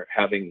we are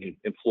having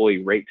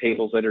employee rate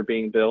tables that are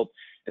being built.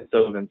 And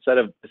so instead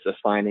of just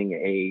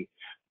assigning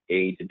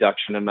a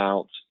deduction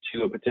amount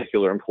to a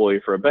particular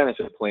employee for a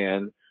benefit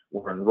plan,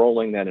 we're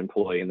enrolling that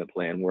employee in the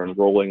plan. We're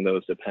enrolling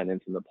those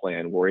dependents in the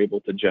plan. We're able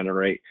to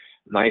generate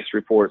nice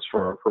reports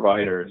for our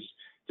providers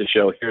to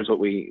show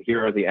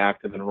here are the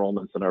active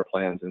enrollments in our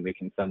plans, and we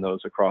can send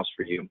those across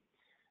for you.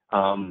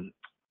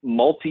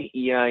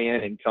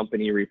 Multi-EIN and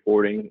company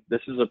reporting,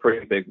 this is a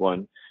pretty big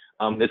one.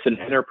 It's an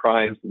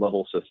enterprise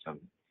level system.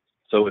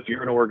 So if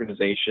you're an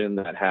organization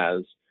that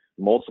has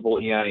multiple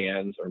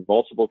EINs or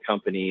multiple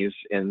companies,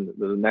 and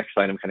the next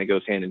item kind of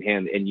goes hand in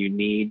hand, and you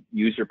need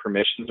user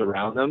permissions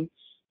around them,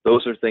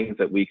 those are things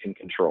that we can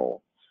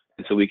control.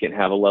 And so we can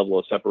have a level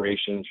of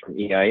separations from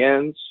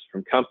EINs,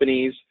 from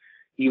companies.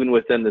 Even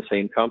within the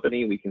same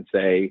company, we can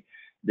say,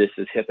 this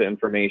is HIPAA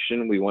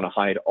information. We want to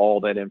hide all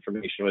that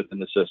information within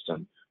the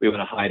system. We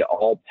want to hide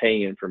all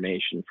pay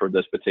information for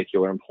this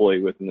particular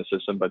employee within the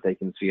system, but they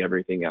can see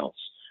everything else.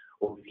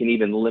 Or we can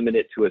even limit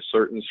it to a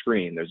certain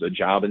screen. There's a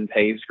job and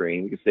pay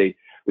screen. We can say,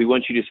 we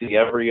want you to see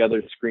every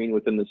other screen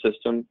within the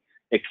system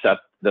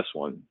except this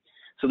one.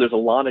 So there's a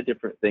lot of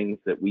different things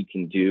that we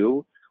can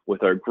do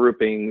with our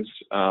groupings,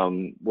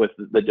 with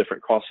the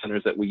different cost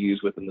centers that we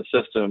use within the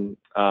system,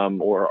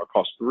 or our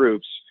cost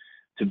groups,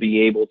 to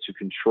be able to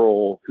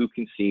control who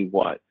can see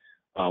what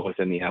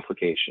within the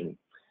application.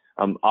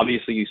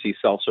 Obviously, you see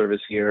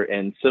self-service here,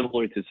 and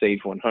similar to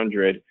Sage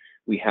 100,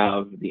 we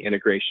have the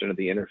integration of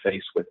the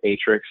interface with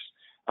Atrix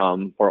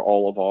for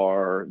all of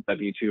our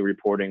W-2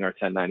 reporting, our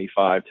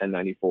 1095,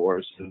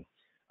 1094s,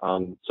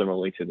 and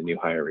similarly to the new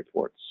hire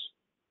reports.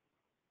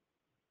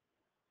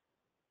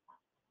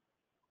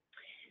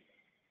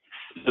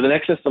 So the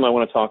next system I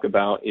want to talk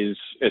about is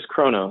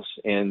Kronos.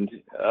 And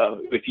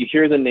if you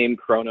hear the name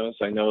Kronos,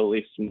 I know at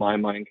least my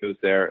mind goes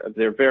there.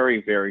 They're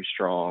very, very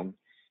strong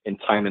in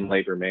time and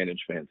labor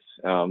management.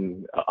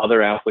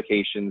 Other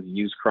applications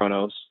use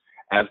Kronos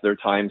as their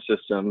time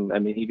system. I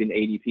mean, even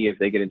ADP, if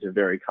they get into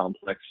very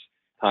complex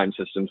time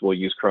systems, will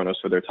use Kronos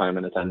for their time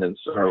and attendance,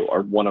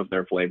 or one of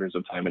their flavors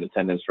of time and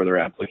attendance for their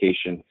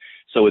application.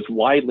 So it's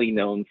widely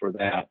known for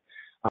that.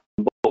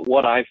 But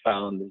what I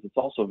found is it's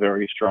also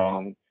very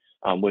strong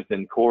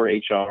within core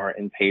HR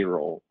and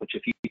payroll, which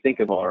if you think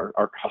of our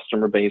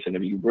customer base, and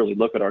if you really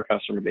look at our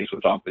customer base,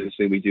 which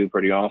obviously we do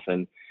pretty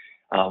often,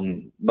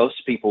 most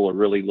people are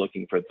really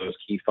looking for those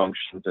key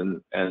functions,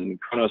 and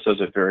Kronos does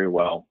it very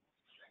well.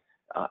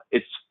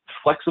 It's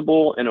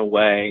flexible in a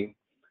way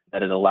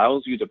that it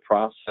allows you to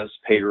process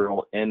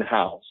payroll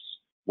in-house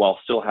while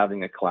still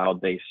having a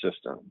cloud-based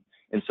system.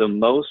 And so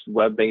most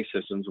web-based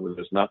systems where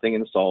there's nothing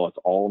installed,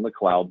 it's all in the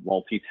cloud,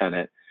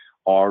 multi-tenant,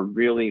 are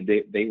really,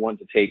 they want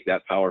to take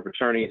that power of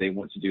attorney, they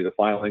want to do the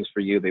filings for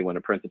you, they want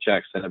to print the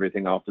checks and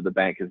everything off to the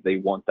bank because they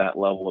want that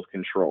level of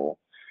control.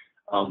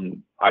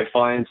 I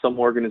find some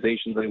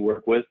organizations I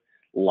work with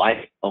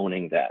like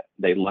owning that.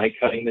 They like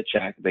cutting the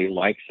check, they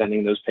like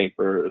sending those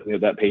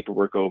that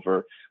paperwork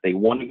over. They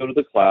want to go to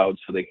the cloud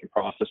so they can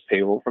process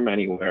payroll from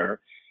anywhere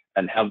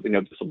and have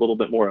just a little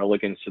bit more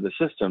elegance to the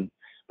system,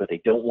 but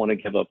they don't want to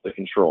give up the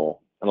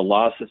control. And a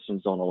lot of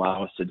systems don't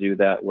allow us to do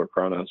that where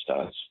Kronos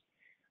does.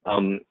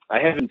 I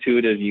have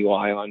intuitive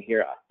UI on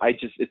here.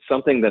 It's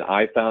something that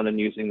I found in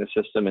using the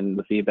system, and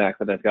the feedback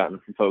that I've gotten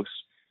from folks,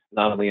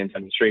 not only in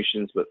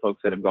demonstrations, but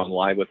folks that have gone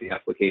live with the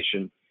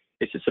application.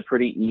 It's just a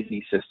pretty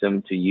easy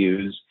system to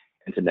use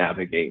and to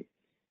navigate.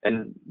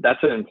 And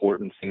that's an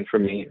important thing for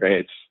me,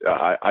 right?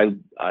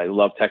 I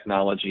love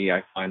technology.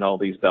 I find all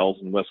these bells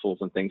and whistles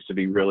and things to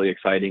be really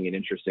exciting and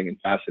interesting and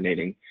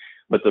fascinating.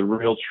 But the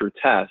real true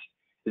test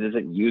is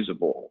it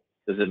usable?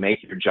 Does it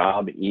make your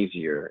job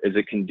easier? Is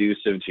it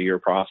conducive to your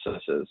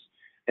processes?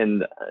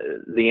 And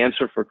the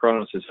answer for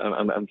Kronos is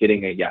I'm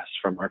getting a yes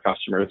from our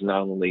customers,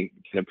 not only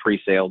kind of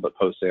pre-sale, but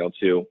post-sale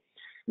too.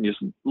 And just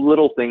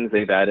little things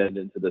they've added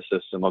into the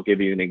system. I'll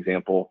give you an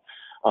example.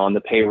 On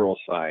the payroll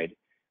side,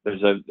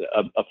 there's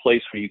a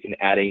place where you can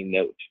add a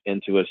note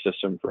into a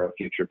system for a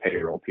future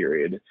payroll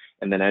period.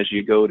 And then as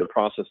you go to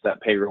process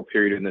that payroll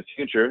period in the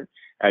future,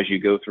 as you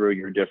go through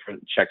your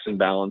different checks and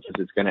balances,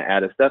 it's going to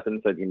add a step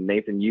and say,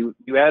 Nathan, you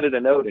added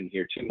a note in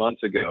here 2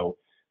 months ago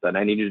that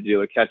I needed to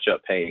do a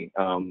catch-up pay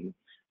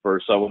for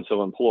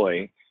so-and-so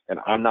employee. and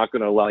I'm not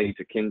going to allow you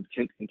to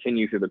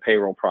continue through the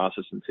payroll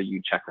process until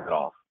you check that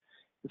off.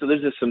 And so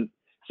there's just some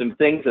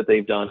things that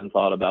they've done and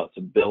thought about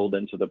to build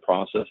into the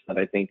process that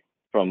I think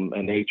from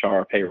an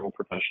HR payroll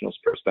professional's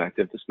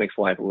perspective, this makes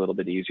life a little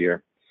bit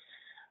easier.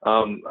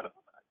 An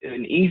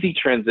easy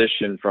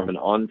transition from an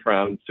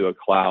on-prem to a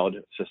cloud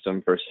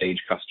system for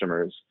Sage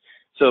customers.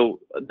 So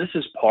this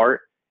is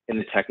part in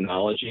the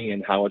technology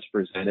and how it's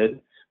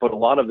presented, but a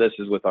lot of this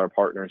is with our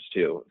partners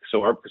too.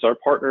 So our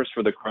partners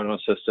for the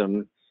Kronos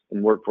system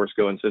and Workforce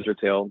Go and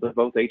Scissortail, they're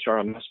both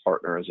HRMS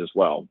partners as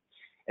well.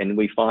 And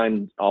we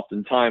find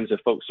oftentimes if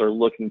folks are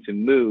looking to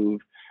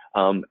move,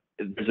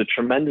 there's a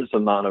tremendous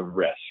amount of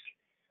risk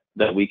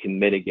that we can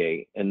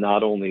mitigate, and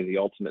not only the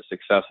ultimate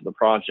success of the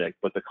project,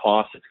 but the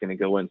cost that's going to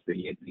go into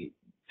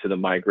the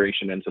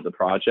migration into the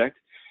project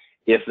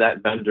if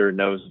that vendor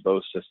knows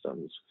both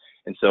systems.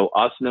 And so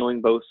us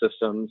knowing both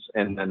systems,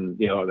 and then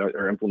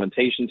our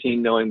implementation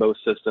team knowing both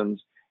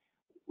systems,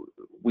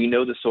 we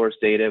know the source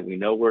data, we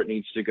know where it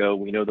needs to go,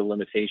 we know the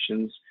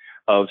limitations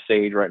of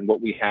Sage, right, and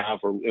what we have,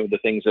 or the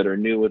things that are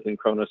new within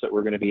Kronos that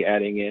we're going to be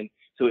adding in.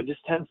 So it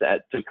just tends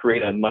to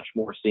create a much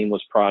more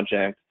seamless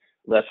project,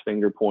 less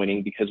finger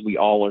pointing, because we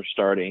all are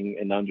starting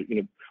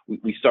and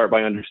we start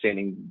by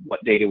understanding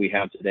what data we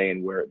have today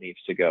and where it needs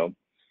to go.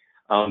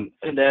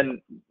 And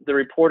then the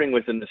reporting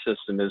within the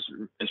system is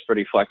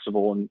pretty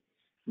flexible, and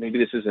maybe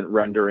this isn't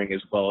rendering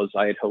as well as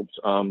I had hoped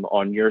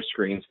on your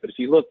screens, but if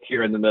you look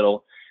here in the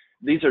middle,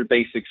 these are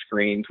basic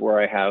screens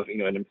where I have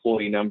an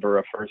employee number,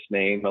 a first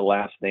name, a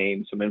last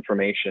name, some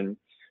information.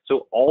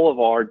 So all of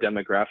our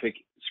demographic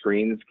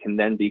screens can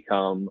then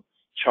become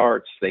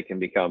charts, they can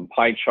become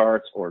pie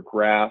charts or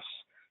graphs,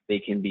 they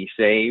can be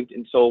saved.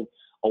 And so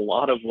a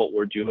lot of what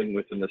we're doing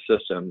within the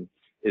system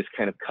is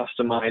kind of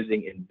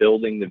customizing and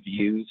building the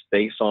views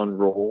based on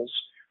roles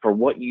for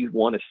what you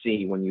want to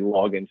see when you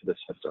log into the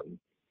system.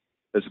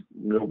 Because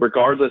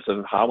regardless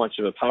of how much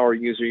of a power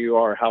user you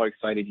are, how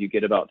excited you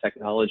get about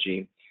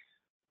technology,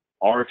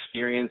 our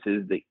experience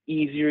is the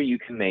easier you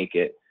can make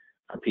it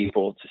for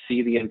people to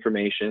see the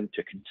information,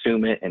 to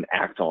consume it and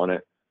act on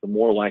it, the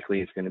more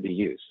likely it's going to be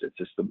used. It's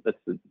just that's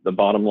the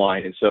bottom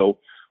line. And so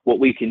what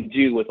we can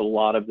do with a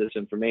lot of this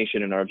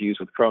information in our views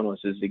with Kronos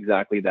is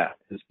exactly that,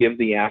 is give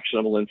the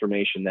actionable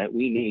information that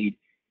we need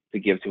to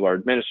give to our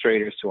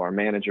administrators, to our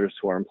managers,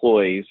 to our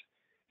employees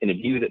in a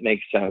view that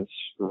makes sense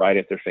right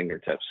at their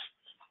fingertips.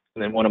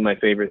 And then one of my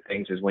favorite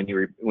things is when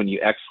you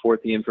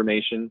export the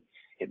information,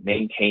 it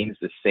maintains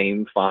the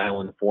same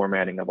file and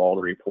formatting of all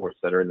the reports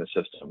that are in the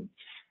system.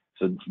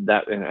 So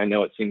that, and I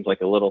know it seems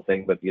like a little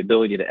thing, but the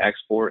ability to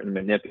export and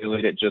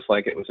manipulate it just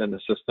like it was in the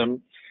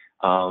system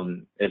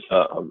is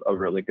a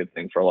really good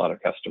thing for a lot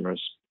of customers.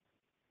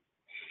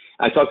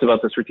 I talked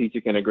about the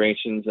strategic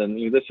integrations, and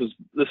this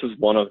is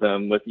one of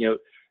them. With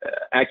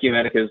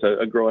Acumatica is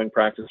a growing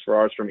practice for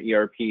ours from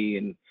ERP,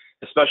 and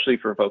especially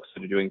for folks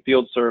that are doing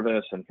field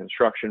service and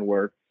construction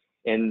work.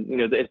 And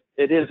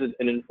it is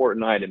an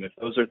important item. If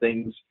those are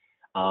things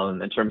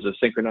in terms of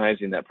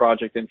synchronizing that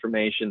project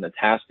information, the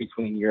task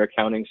between your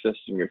accounting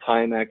system, your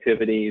time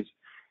activities,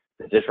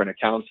 the different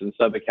accounts and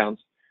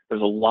sub-accounts,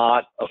 there's a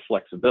lot of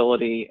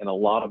flexibility and a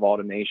lot of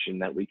automation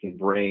that we can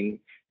bring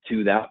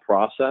to that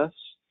process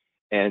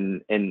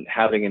and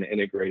having an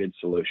integrated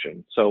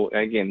solution. So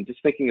again,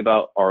 just thinking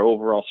about our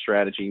overall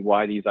strategy,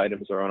 why these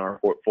items are on our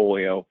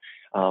portfolio,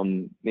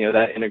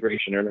 that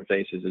integration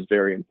interface is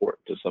very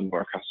important to some of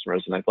our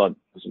customers, and I thought it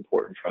was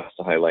important for us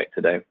to highlight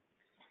today.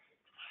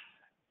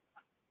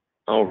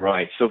 All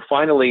right, so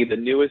finally, the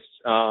newest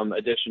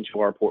addition to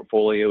our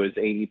portfolio is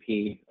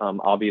ADP.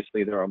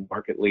 Obviously, they're a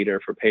market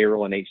leader for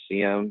payroll and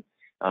HCM.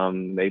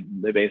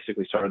 They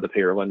basically started the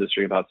payroll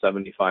industry about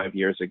 75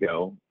 years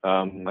ago.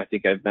 I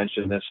think I've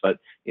mentioned this, but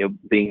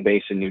being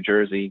based in New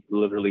Jersey,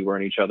 literally we're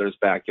in each other's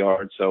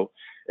backyard, so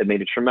it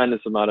made a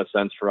tremendous amount of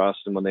sense for us.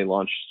 And when they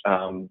launched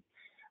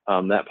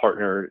that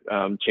partner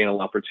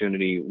channel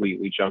opportunity,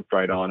 we jumped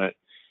right on it.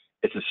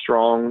 It's a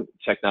strong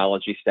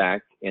technology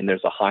stack, and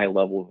there's a high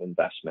level of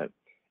investment.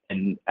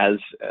 And as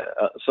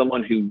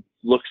someone who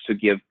looks to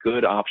give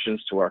good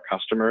options to our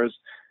customers,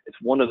 it's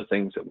one of the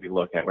things that we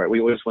look at, right? We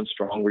always want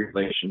strong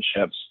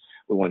relationships.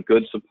 We want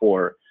good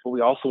support, but we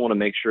also want to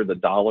make sure the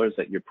dollars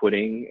that you're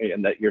putting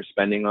and that you're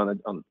spending on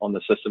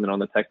the system and on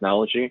the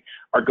technology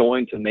are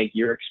going to make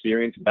your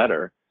experience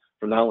better,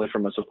 from not only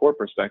from a support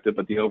perspective,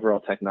 but the overall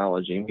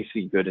technology. And we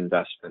see good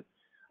investment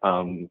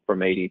from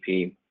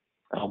ADP.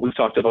 We've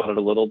talked about it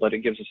a little, but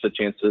it gives us a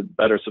chance to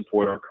better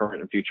support our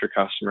current and future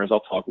customers. I'll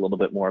talk a little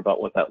bit more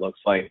about what that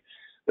looks like.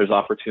 There's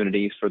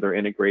opportunities for their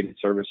integrated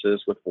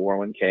services with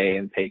 401k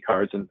and pay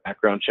cards and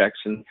background checks,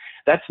 and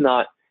that's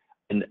not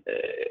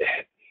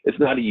it's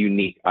not a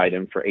unique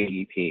item for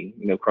ADP.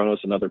 Kronos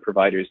and other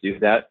providers do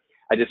that.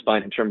 I just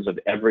find in terms of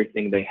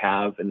everything they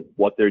have and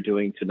what they're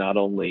doing to not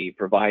only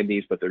provide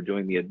these, but they're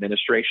doing the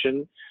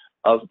administration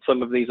of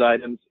some of these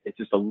items, it's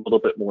just a little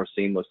bit more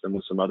seamless than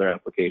with some other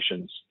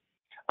applications.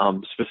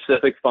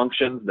 Specific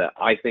functions that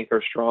I think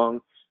are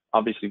strong,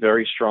 obviously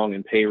very strong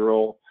in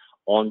payroll,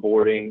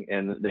 onboarding,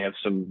 and they have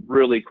some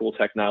really cool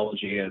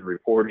technology and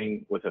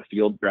reporting with a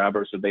field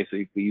grabber. So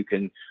basically you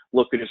can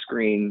look at a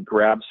screen,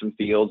 grab some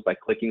fields by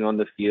clicking on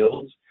the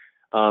fields.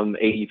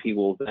 ADP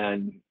will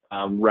then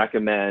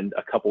recommend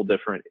a couple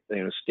different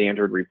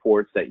standard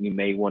reports that you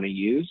may want to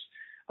use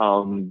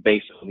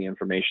based on the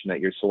information that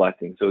you're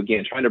selecting. So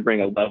again, trying to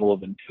bring a level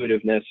of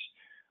intuitiveness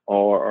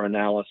or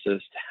analysis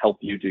to help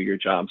you do your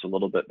jobs a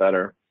little bit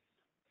better.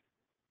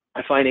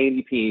 I find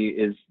ADP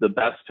is the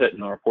best fit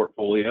in our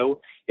portfolio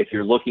if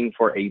you're looking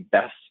for a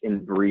best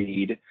in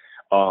breed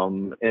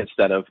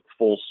instead of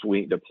full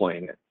suite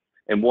deployment.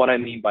 And what I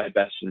mean by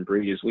best in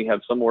breed is we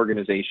have some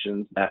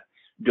organizations that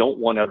don't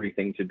want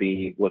everything to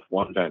be with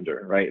one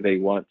vendor, right?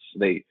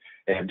 They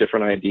have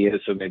different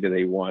ideas. So maybe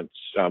they want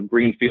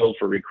Greenfield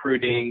for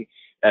recruiting,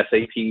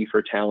 SAP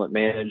for talent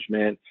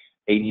management,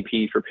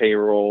 ADP for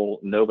payroll,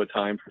 Nova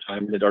Time for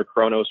time, or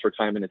Kronos for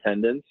time and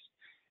attendance.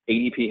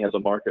 ADP has a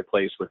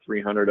marketplace with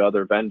 300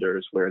 other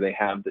vendors where they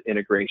have the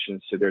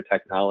integrations to their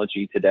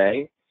technology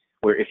today,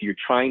 where if you're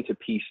trying to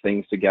piece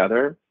things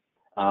together,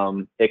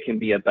 it can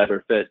be a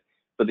better fit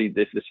for the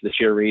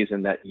sheer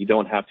reason that you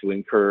don't have to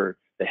incur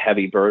the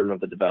heavy burden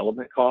of the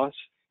development costs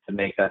to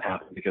make that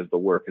happen because the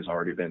work has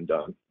already been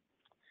done.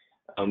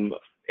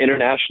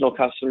 International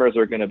customers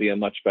are going to be a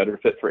much better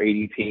fit for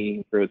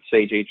ADP. For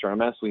Sage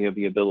HRMS, we have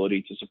the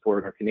ability to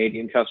support our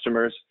Canadian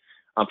customers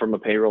from a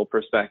payroll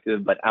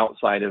perspective, but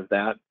outside of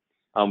that,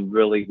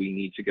 really we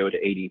need to go to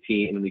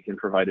ADP, and we can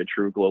provide a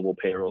true global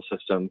payroll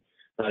system.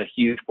 Not a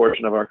huge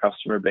portion of our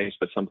customer base,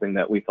 but something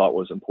that we thought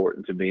was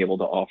important to be able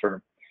to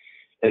offer.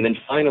 And then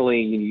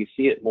finally, you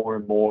see it more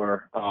and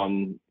more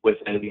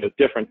within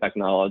different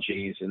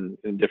technologies and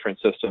different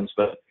systems,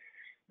 but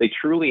they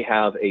truly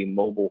have a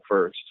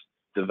mobile-first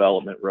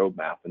development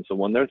roadmap. And so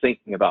when they're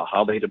thinking about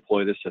how they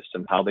deploy the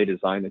system, how they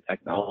design the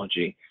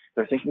technology,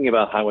 they're thinking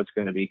about how it's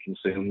going to be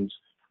consumed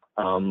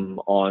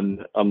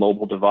on a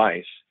mobile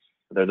device.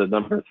 They're the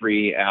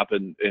 #3 app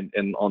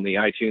on the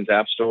iTunes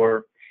App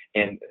Store.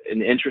 And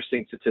an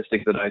interesting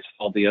statistic that I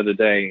saw the other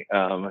day,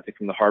 I think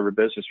from the Harvard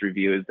Business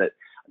Review, is that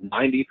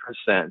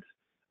 90%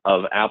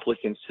 of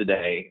applicants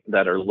today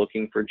that are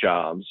looking for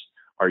jobs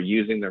are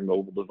using their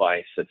mobile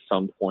device at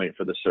some point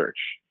for the search.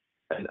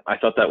 And I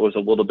thought that was a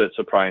little bit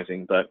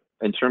surprising, but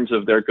in terms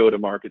of their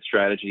go-to-market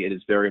strategy, it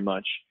is very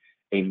much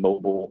a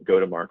mobile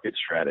go-to-market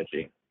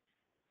strategy.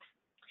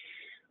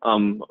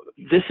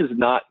 This is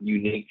not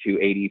unique to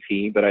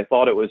ADP, but I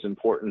thought it was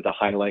important to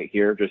highlight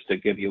here just to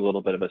give you a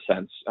little bit of a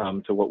sense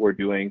to what we're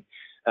doing.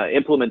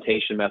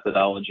 Implementation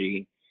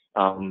methodology,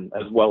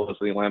 as well as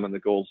the alignment of the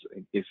goals,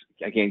 is,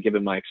 again,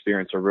 given my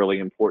experience, are really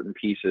important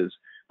pieces.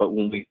 But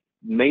when we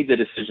made the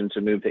decision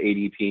to move to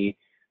ADP,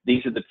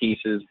 these are the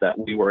pieces that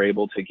we were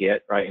able to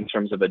get, right, in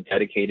terms of a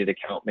dedicated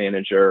account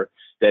manager,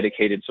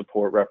 dedicated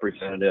support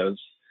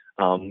representatives,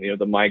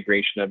 the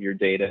migration of your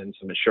data and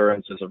some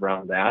assurances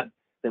around that.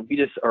 Then we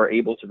just are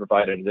able to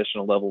provide an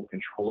additional level of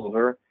control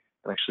over.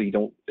 And actually,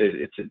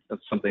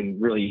 it's something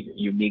really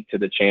unique to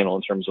the channel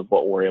in terms of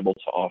what we're able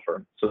to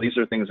offer. So these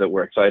are things that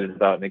we're excited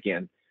about, and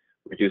again,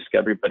 reduce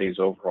everybody's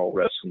overall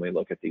risk when we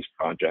look at these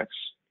projects.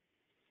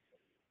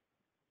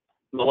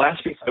 The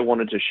last piece I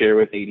wanted to share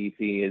with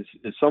ADP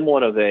is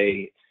somewhat of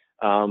a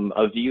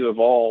view of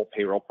all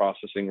payroll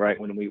processing, right?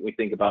 When we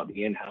think about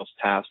the in-house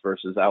task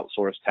versus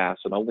outsourced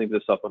tasks, and I'll leave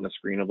this up on the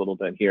screen a little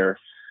bit here.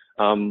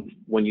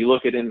 When you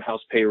look at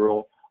in-house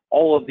payroll,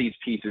 all of these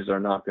pieces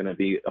are not going to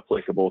be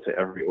applicable to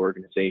every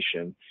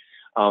organization,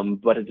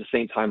 but at the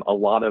same time, a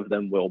lot of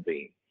them will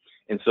be.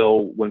 And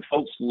so when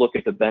folks look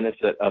at the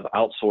benefit of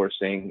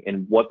outsourcing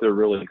and what they're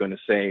really going to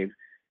save,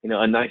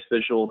 a nice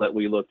visual that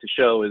we look to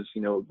show is,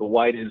 the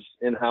white is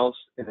in-house,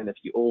 and then if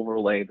you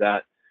overlay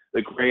that,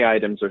 the gray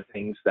items are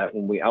things that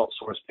when we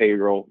outsource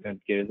payroll,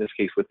 and in this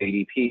case with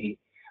ADP,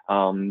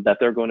 that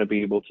they're going to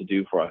be able to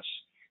do for us.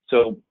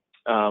 So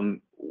when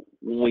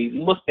we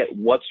look at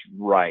what's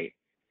right,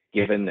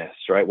 given this,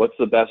 right, what's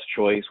the best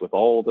choice with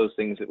all of those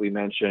things that we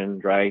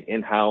mentioned, right,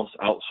 in-house,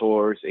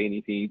 outsource,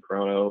 ADP,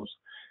 Kronos,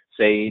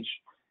 Sage,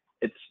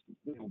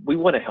 we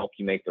want to help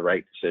you make the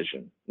right decision.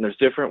 And there's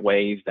different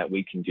ways that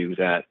we can do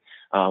that.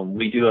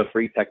 We do a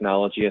free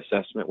technology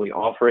assessment. We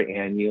offer it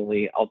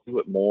annually. I'll do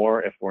it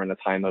more if we're in a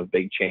time of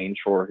big change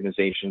for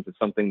organizations. It's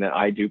something that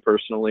I do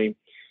personally.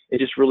 It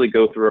just really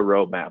go through a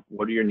roadmap.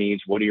 What are your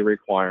needs? What are your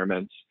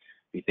requirements?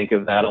 If you think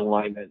of that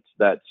alignment,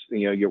 that's,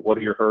 what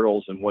are your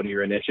hurdles and what are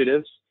your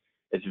initiatives?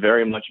 It's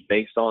very much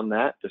based on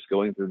that, just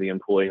going through the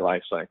employee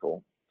life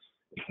cycle.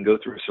 We can go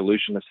through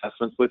solution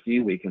assessments with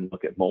you. We can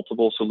look at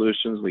multiple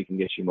solutions. We can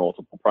get you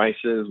multiple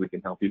prices. We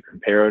can help you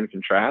compare and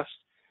contrast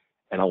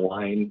and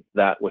align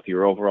that with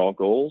your overall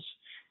goals.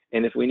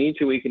 And if we need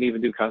to, we can even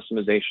do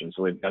customization.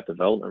 So we've got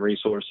development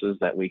resources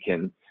that we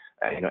can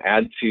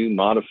add to,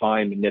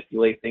 modify,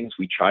 manipulate things.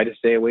 We try to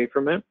stay away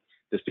from it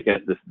just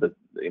because the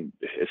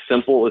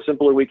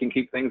simpler we can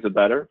keep things, the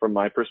better from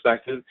my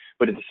perspective.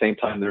 But at the same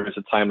time, there is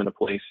a time and a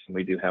place, and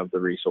we do have the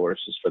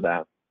resources for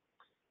that.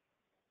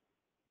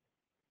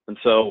 And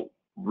so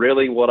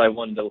really what I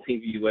wanted to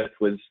leave you with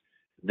was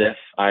this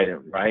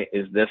item, right?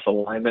 Is this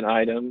alignment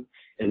item?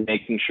 And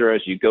making sure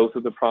as you go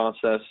through the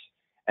process,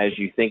 as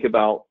you think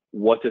about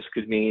what this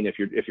could mean, if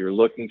you're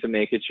looking to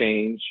make a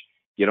change,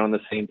 get on the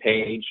same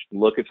page,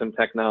 look at some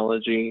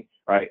technology,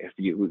 right? If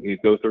you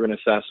go through an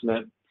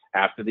assessment,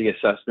 after the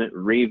assessment,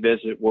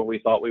 revisit what we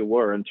thought we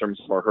were in terms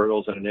of our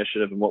hurdles and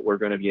initiative and what we're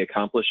going to be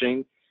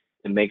accomplishing,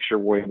 and make sure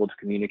we're able to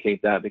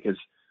communicate that, because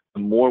the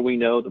more we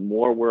know, the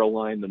more we're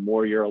aligned, the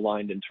more you're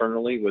aligned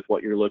internally with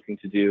what you're looking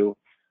to do,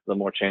 the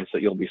more chance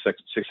that you'll be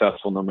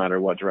successful no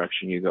matter what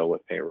direction you go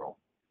with payroll.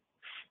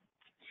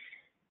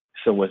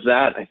 So with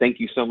that, I thank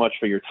you so much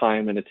for your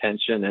time and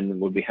attention, and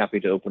we'll be happy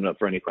to open up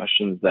for any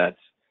questions that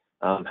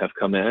have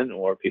come in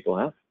or people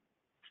have.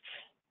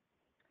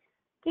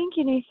 Thank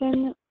you,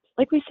 Nathan.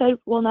 Like we said,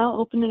 we'll now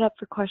open it up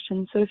for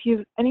questions. So if you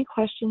have any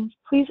questions,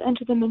 please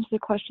enter them into the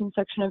question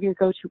section of your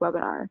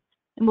GoToWebinar,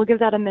 and we'll give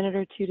that a minute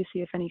or two to see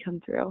if any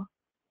come through.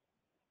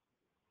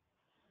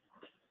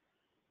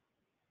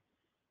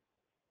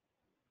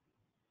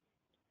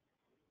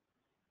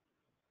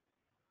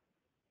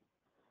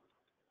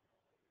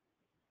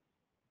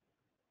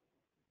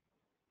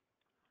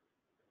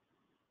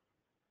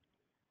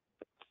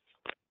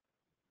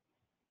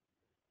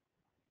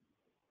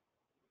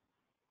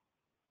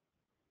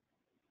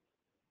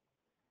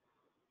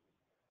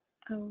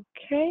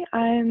 Okay,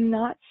 I'm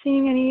not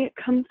seeing any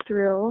come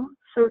through.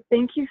 So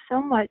thank you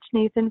so much,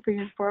 Nathan, for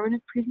your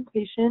informative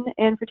presentation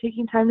and for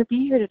taking time to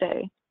be here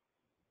today.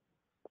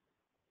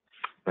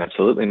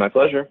 Absolutely, my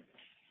pleasure.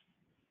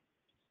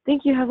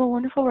 Thank you. Have a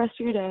wonderful rest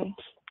of your day.